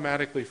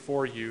automatically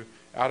for you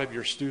out of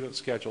your student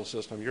schedule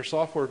system. Your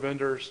software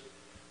vendors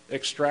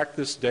extract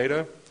this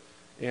data,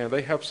 and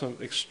they have some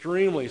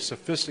extremely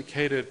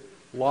sophisticated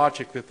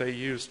logic that they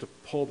use to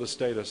pull this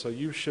data. So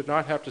you should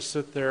not have to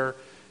sit there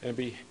and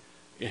be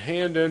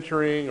hand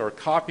entering or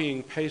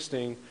copying,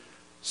 pasting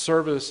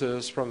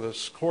services from the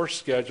course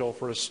schedule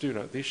for a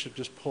student. These should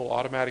just pull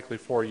automatically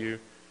for you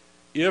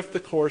if the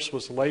course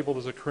was labeled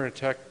as a career and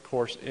tech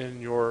course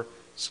in your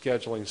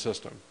scheduling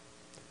system.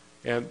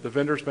 And the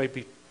vendors may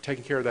be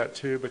taking care of that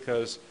too,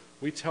 because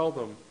we tell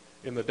them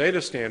in the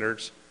data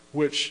standards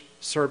which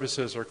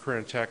services are career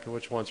and tech and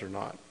which ones are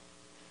not.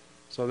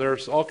 So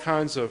there's all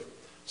kinds of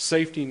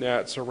safety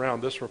nets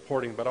around this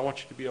reporting, but I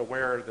want you to be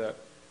aware that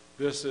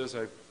this is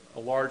a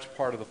large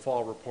part of the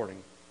fall reporting.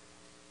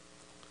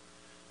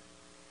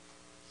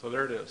 So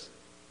there it is.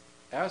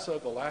 As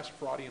of the last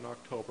Friday in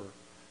October,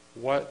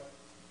 what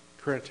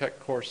career and tech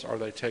course are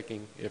they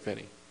taking, if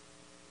any?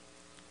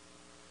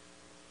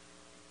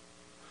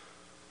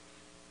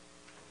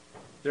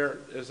 There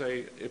is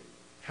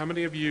how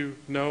many of you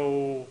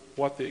know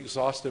what the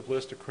exhaustive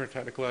list of career and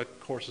technical ed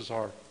courses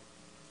are?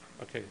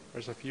 Okay,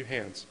 there's a few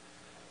hands.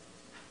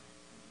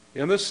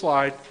 In this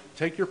slide,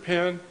 take your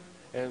pen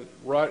and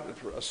write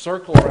a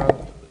circle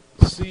around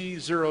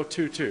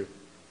C022.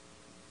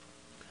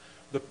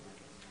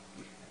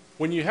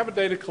 When you have a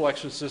data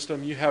collection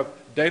system, you have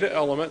data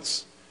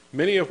elements,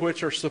 many of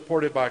which are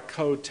supported by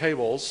code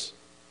tables,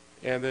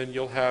 and then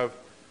you'll have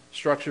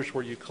structures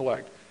where you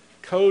collect.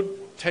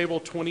 Code table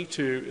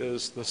 22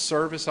 is the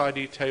service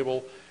ID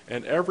table,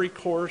 and every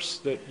course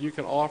that you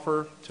can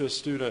offer to a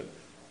student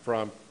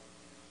from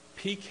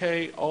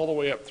PK all the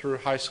way up through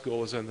high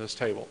school is in this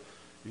table.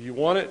 If you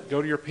want it,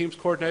 go to your PEIMS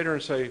coordinator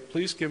and say,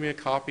 please give me a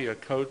copy of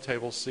code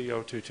table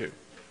C022.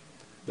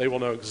 They will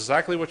know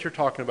exactly what you're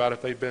talking about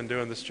if they've been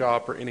doing this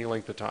job for any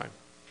length of time.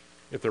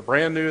 If they're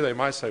brand new, they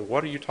might say,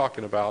 what are you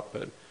talking about?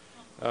 But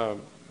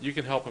you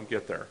can help them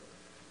get there.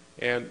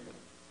 And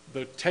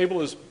the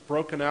table is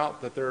broken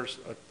out that there's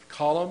a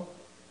column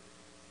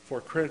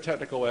for career and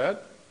technical ed,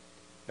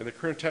 and the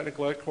career and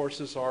technical ed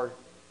courses are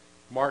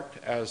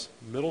marked as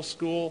middle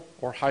school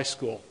or high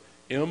school.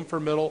 M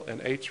for middle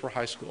and H for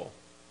high school.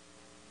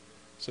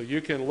 So you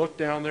can look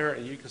down there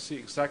and you can see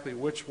exactly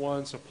which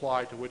ones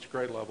apply to which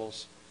grade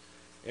levels.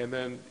 And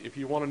then if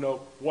you want to know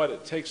what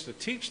it takes to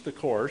teach the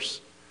course,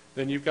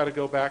 then you've got to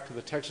go back to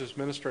the Texas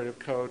Administrative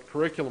Code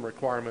curriculum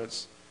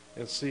requirements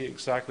and see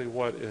exactly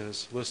what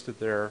is listed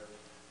there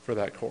for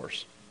that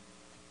course.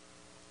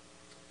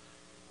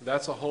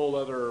 That's a whole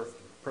other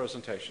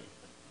presentation.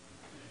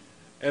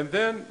 And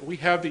then we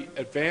have the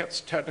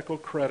Advanced Technical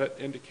Credit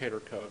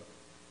Indicator Code.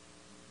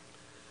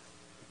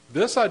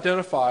 This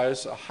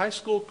identifies a high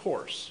school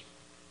course.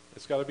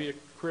 It's got to be a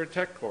career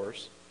tech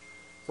course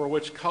for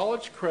which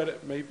college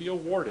credit may be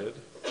awarded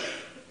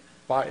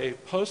by a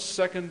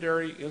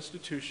post-secondary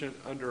institution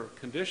under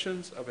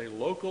conditions of a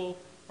local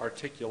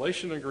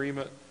articulation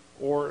agreement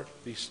or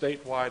the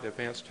statewide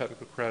Advanced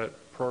Technical Credit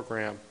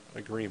Program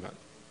agreement.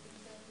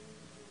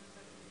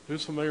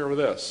 Who's familiar with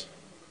this?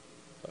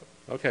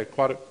 Okay,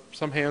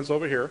 some hands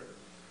over here.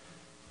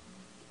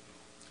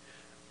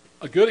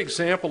 A good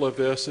example of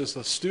this is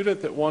the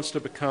student that wants to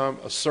become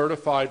a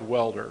certified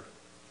welder.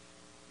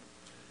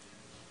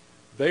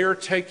 They are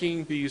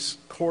taking these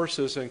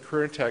courses in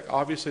career and tech.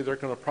 Obviously, they're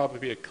going to probably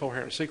be a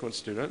coherent sequence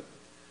student.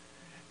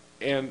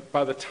 And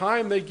by the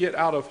time they get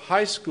out of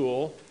high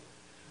school,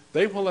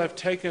 they will have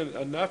taken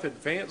enough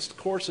advanced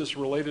courses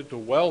related to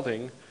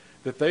welding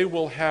that they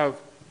will have,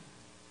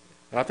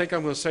 and I think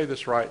I'm going to say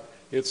this right,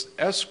 it's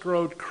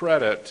escrowed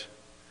credit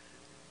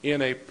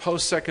in a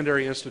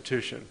post-secondary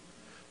institution.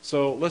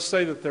 So let's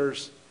say that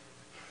there's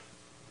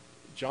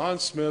John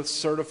Smith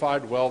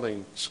Certified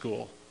Welding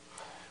School.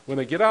 When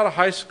they get out of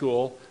high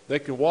school, they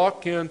can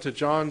walk into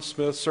John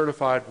Smith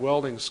Certified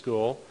Welding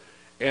School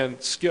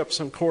and skip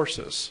some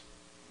courses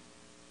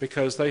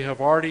because they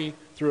have already,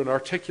 through an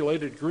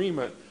articulated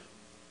agreement,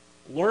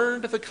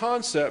 learned the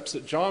concepts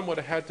that John would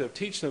have had to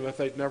teach them if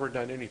they'd never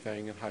done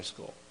anything in high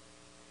school.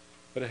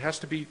 But it has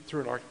to be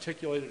through an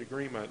articulated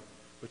agreement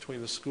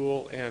between the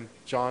school and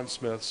John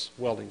Smith's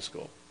welding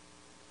school.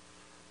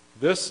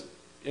 This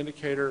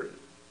indicator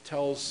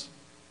tells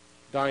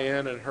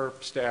Diane and her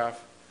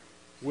staff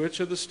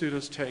which of the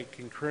students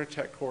taking career and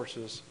tech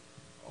courses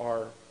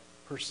are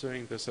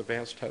pursuing this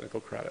advanced technical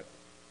credit.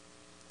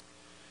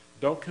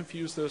 Don't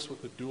confuse this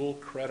with the dual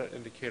credit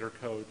indicator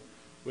code,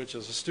 which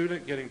is a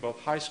student getting both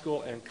high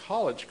school and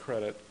college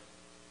credit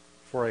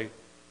for a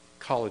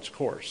college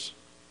course.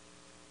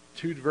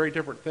 Two very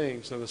different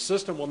things, and the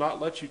system will not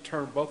let you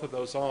turn both of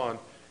those on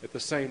at the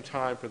same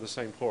time for the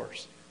same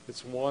course.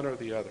 It's one or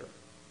the other.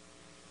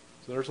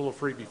 So there's a little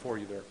freebie for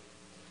you there.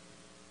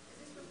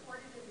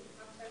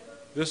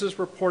 This is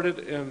reported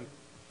in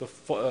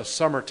the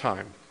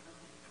summertime.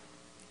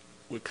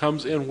 It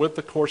comes in with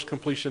the course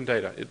completion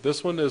data.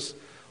 This one is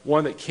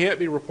one that can't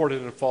be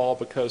reported in fall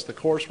because the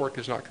coursework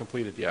is not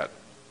completed yet.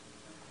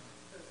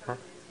 Huh?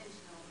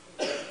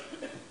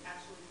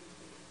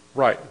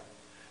 Right.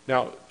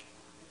 Now,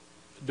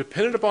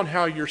 dependent upon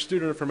how your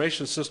student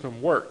information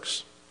system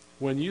works,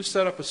 when you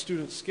set up a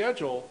student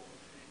schedule,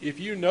 if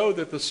you know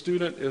that the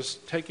student is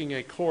taking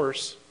a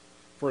course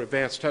for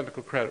advanced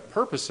technical credit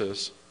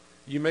purposes,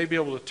 you may be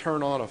able to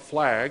turn on a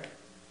flag,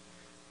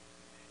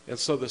 and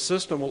so the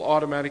system will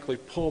automatically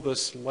pull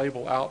this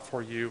label out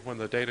for you when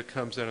the data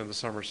comes in the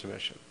summer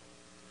submission.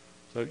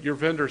 So your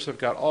vendors have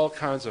got all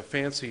kinds of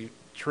fancy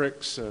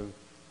tricks and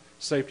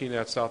safety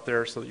nets out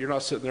there so that you're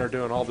not sitting there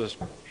doing all this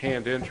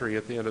hand entry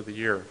at the end of the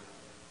year.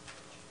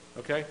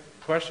 Okay,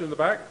 question in the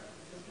back?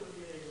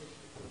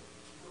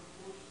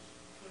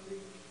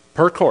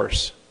 Per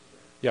course.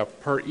 Yeah,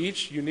 per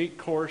each unique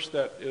course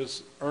that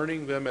is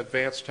earning them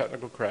advanced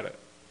technical credit.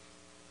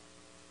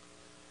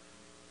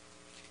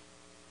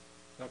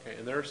 Okay,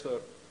 and there's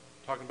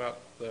talking about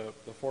the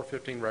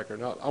 415 record.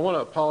 Now, I want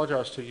to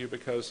apologize to you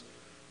because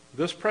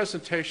this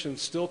presentation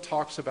still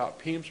talks about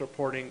PEIMS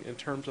reporting in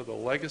terms of the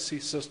legacy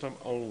system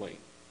only.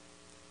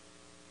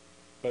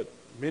 But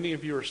many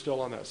of you are still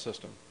on that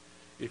system.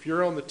 If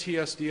you're on the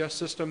TSDS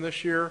system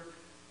this year,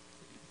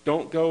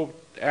 don't go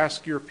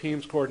ask your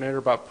PEIMS coordinator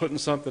about putting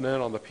something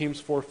in on the PEIMS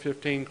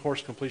 415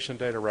 course completion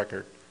data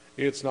record.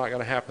 It's not going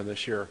to happen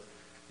this year.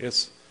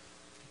 It's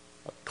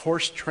a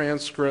course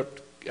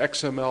transcript,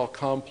 XML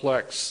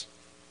complex,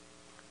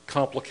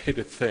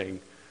 complicated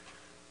thing.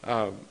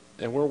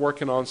 And we're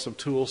working on some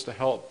tools to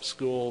help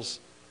schools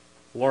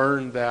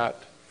learn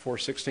that for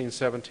 16,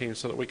 17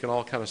 so that we can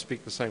all kind of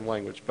speak the same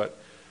language. But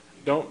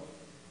don't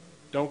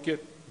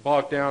get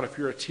bogged down if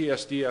you're a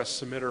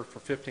TSDS submitter for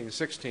 15,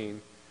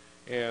 16,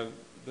 and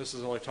this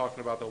is only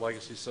talking about the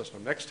legacy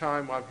system. Next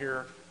time I'm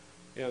here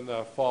in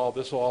the fall,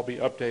 this will all be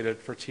updated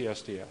for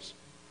TSDS.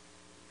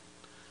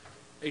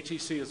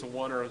 ATC is a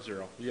 1 or a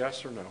 0,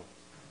 yes or no?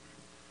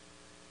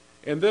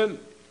 And then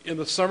in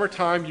the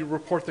summertime, you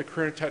report the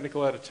career and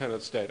technical ed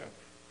attendance data.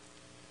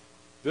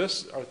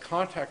 This are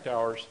contact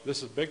hours.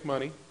 This is big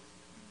money.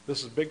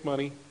 This is big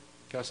money.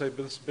 Can I say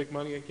this is big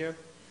money again?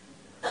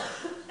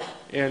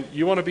 And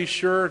you want to be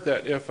sure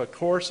that if a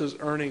course is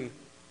earning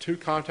 2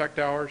 contact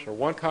hours or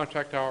 1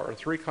 contact hour or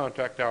 3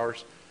 contact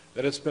hours,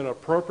 that it's been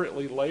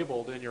appropriately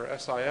labeled in your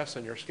SIS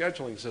and your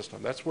scheduling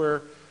system. That's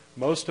where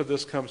most of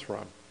this comes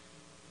from.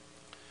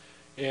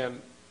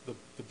 And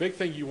the big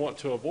thing you want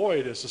to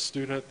avoid is a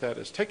student that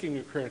is taking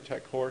a career and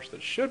tech course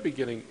that should be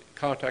getting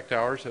contact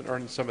hours and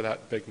earning some of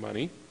that big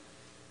money,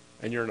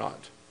 and you're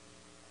not.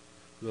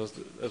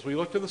 As we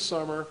look to the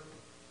summer,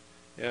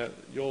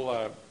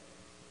 you'll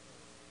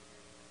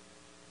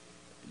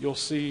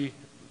see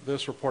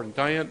this reporting.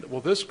 Diane,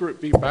 will this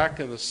group be back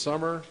in the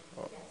summer?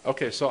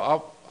 Okay,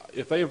 so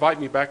if they invite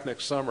me back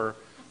next summer,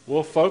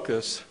 we'll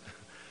focus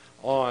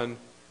on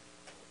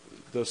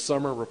the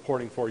summer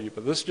reporting for you.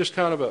 But this is just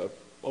kind of a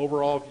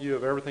overall view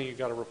of everything you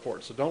got to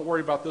report. So don't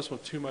worry about this one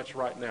too much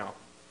right now.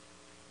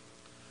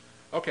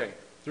 Okay,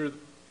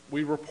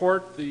 we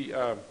report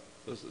the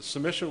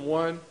submission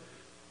 1.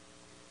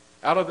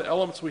 Out of the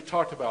elements we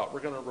talked about,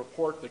 we're going to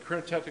report the career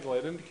and technical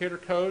ed indicator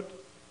code.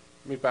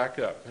 Let me back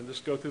up and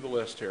just go through the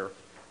list here.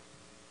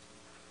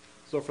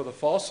 So for the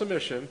fall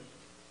submission,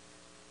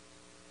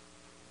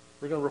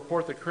 we're going to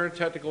report the career and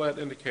technical ed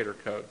indicator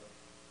code.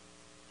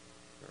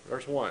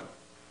 There's 1.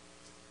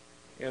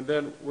 And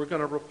then we're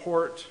going to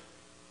report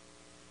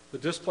the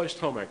displaced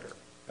homemaker.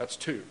 That's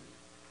 2.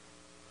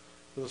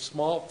 For the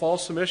small fall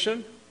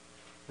submission,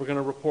 we're going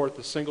to report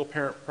the single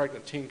parent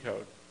pregnant teen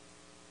code.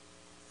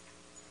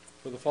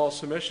 For the fall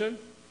submission,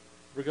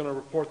 we're going to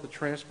report the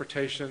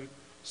transportation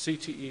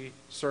CTE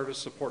service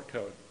support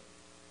code.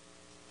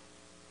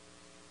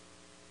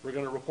 We're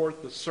going to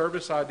report the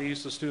service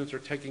IDs the students are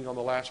taking on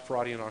the last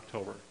Friday in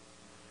October.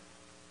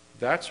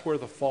 That's where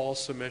the fall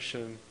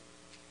submission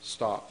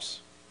stops.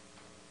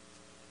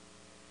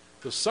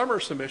 The summer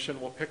submission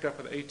will pick up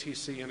an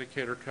ATC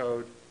indicator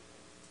code,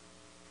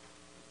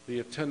 the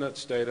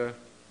attendance data,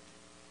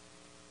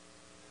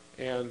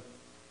 and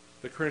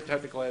the career and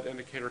technical ed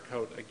indicator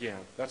code again.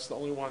 That's the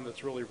only one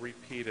that's really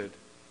repeated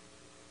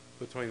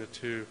between the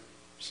 2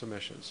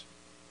 submissions.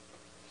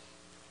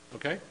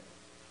 Okay?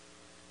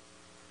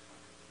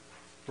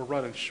 We're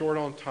running short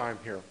on time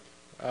here.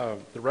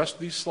 The rest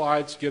of these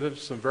slides get into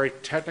some very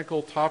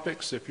technical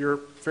topics. If you're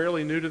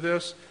fairly new to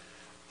this,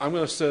 I'm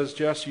going to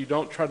suggest you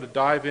don't try to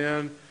dive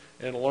in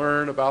and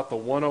learn about the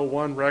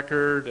 101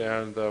 record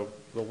and the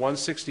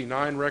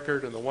 169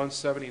 record and the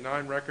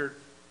 179 record,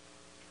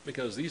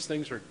 because these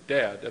things are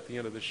dead at the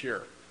end of this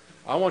year.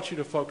 I want you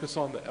to focus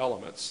on the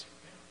elements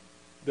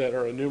that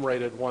are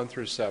enumerated 1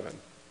 through 7,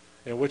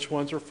 and which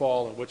ones are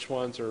fall and which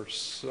ones are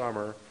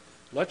summer.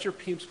 Let your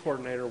PEIMS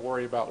coordinator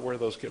worry about where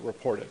those get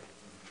reported.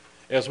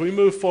 As we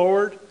move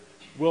forward,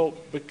 we'll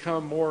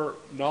become more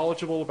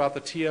knowledgeable about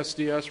the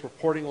TSDS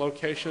reporting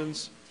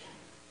locations,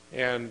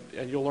 and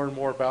you'll learn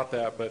more about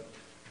that, but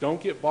don't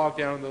get bogged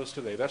down in those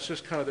today. That's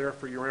just kind of there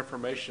for your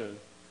information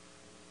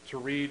to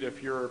read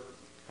if you're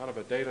kind of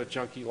a data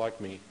junkie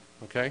like me,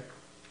 okay?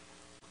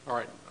 All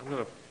right, I'm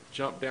going to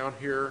jump down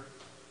here.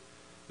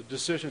 The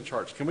decision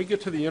charts. Can we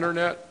get to the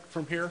internet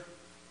from here?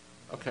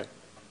 Okay.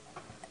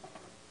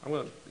 I'm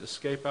going to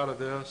escape out of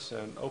this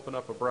and open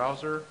up a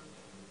browser.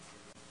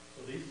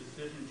 So these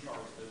decision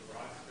charts that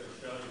Bryce is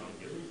going to show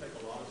you, really take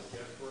a lot of the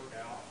guesswork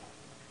out.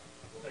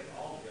 We'll take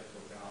all the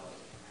guesswork out of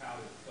how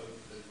to coach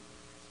this.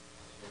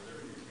 So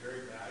they're going to be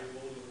very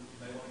valuable. You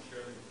may want to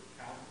share them with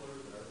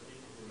counselors and other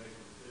people who are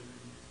making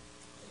decisions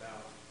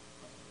about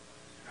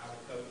how to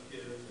coach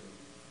kids and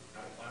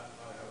how to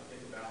classify, how to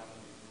think about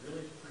them. It's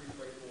really pretty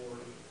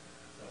straightforward.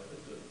 So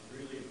this is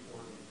really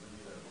important for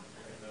you to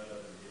take note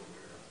of and be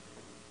aware of.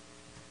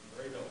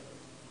 Very helpful.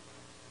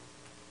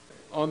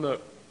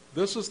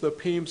 This is the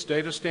PEIMS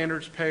data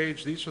standards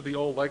page. These are the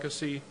old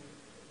legacy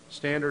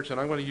standards, and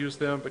I'm going to use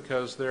them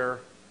because they're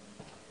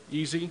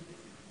easy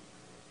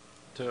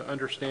to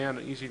understand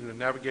and easy to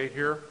navigate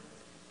here.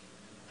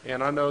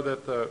 And I know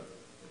that the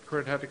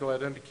current technical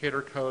ed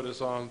indicator code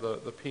is on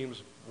the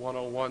PEIMS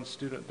 101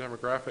 student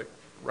demographic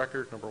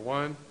record number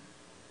 1.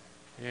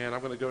 And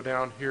I'm going to go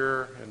down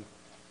here, and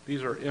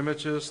these are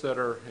images that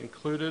are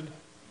included.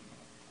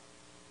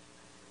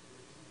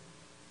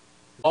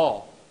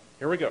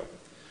 Here we go.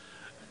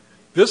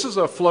 This is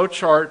a flow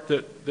chart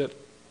that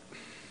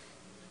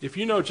if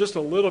you know just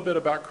a little bit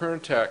about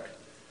current tech,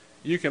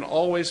 you can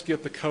always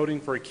get the coding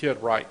for a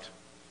kid right.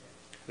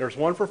 There's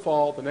one for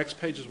fall. The next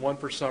page is one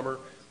for summer.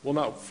 We'll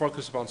not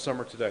focus on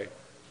summer today.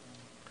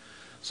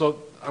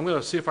 So I'm going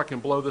to see if I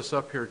can blow this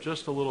up here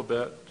just a little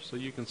bit so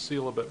you can see a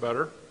little bit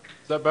better.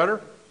 Is that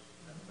better?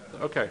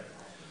 Okay.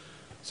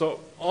 So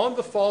on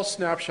the fall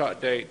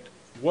snapshot date,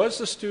 was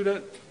the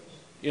student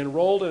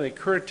enrolled in a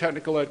current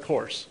technical ed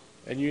course?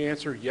 And you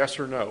answer yes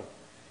or no.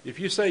 If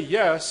you say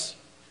yes,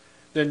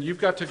 then you've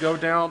got to go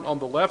down on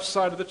the left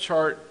side of the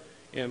chart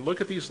and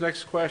look at these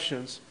next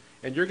questions,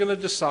 and you're going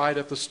to decide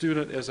if the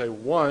student is a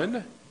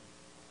 1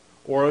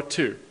 or a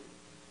 2.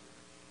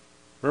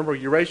 Remember,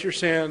 you raised your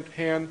hand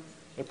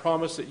and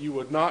promised that you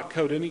would not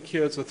code any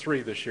kids a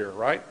 3 this year,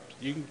 right?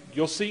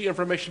 You'll see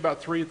information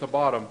about 3 at the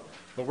bottom,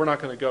 but we're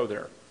not going to go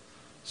there.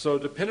 So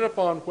depending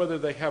upon whether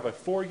they have a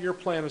 4-year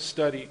plan of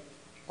study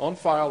on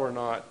file or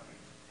not,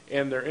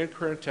 and they're in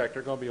current tech,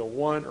 they're going to be a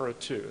 1 or a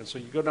 2. And so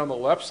you go down the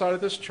left side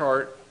of this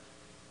chart,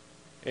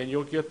 and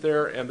you'll get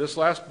there, and this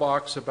last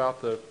box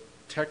about the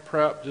tech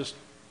prep, just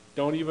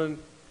don't even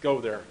go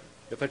there.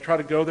 If they try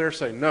to go there,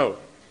 say no.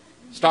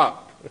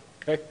 Stop.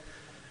 Okay?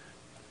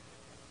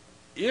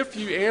 If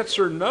you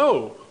answer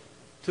no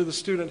to the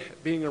student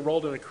being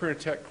enrolled in a current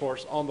tech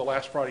course on the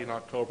last Friday in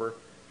October,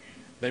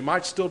 they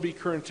might still be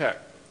current tech.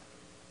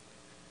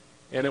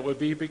 And it would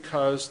be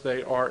because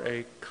they are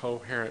a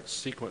coherent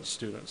sequence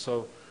student.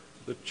 So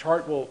the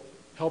chart will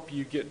help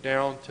you get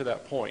down to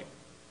that point.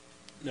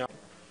 Now,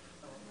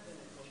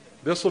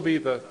 this will be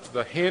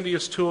the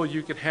handiest tool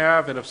you can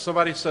have, and if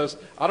somebody says,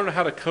 I don't know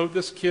how to code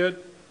this kid,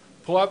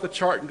 pull out the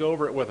chart and go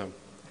over it with them.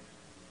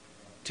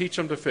 Teach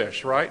them to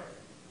fish, right?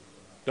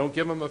 Don't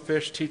give them a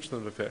fish, teach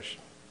them to fish.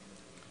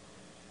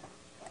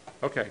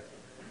 Okay,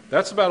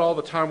 that's about all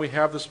the time we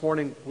have this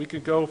morning. We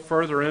could go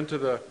further into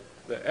the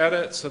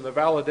edits and the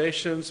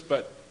validations,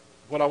 but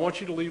what I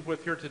want you to leave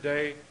with here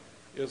today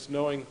is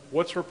knowing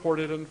what's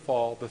reported in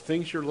fall, the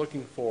things you're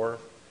looking for,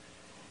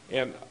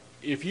 and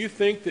if you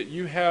think that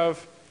you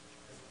have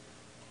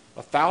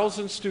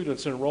 1,000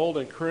 students enrolled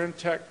in current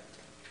tech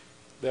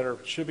that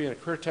should be in a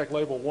career tech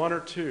label 1 or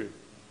 2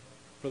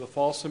 for the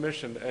fall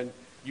submission, and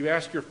you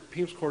ask your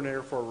PEIMS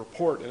coordinator for a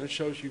report and it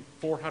shows you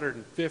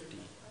 450,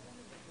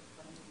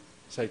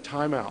 say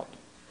time out.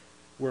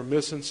 We're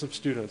missing some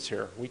students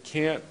here. We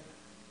can't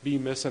be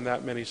missing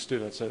that many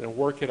students, and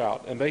work it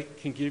out. And they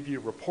can give you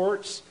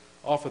reports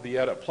off of the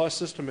Edit Plus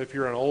system. If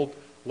you're an old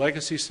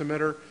legacy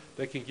submitter,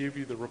 they can give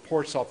you the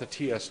reports off the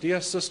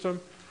TSDS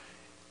system.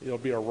 It'll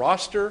be a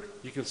roster.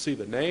 You can see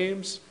the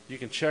names. You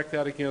can check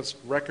that against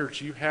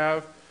records you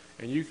have,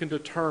 and you can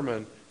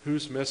determine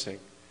who's missing.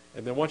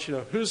 And then once you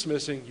know who's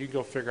missing, you can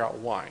go figure out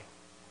why.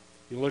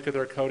 You look at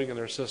their coding in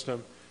their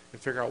system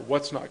and figure out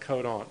what's not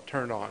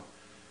turned on.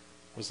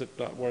 Was it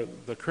were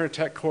the current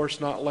tech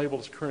course not labeled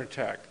as current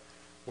tech?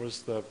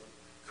 Was the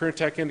current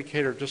tech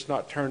indicator just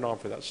not turned on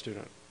for that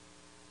student?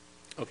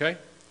 Okay?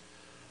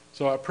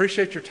 So I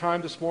appreciate your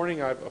time this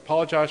morning. I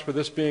apologize for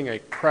this being a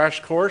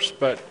crash course,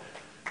 but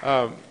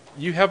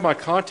you have my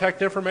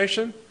contact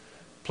information.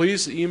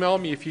 Please email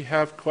me if you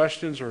have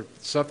questions or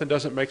something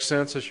doesn't make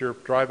sense as you're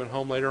driving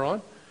home later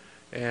on.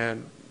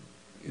 And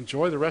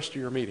enjoy the rest of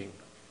your meeting.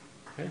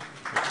 Okay?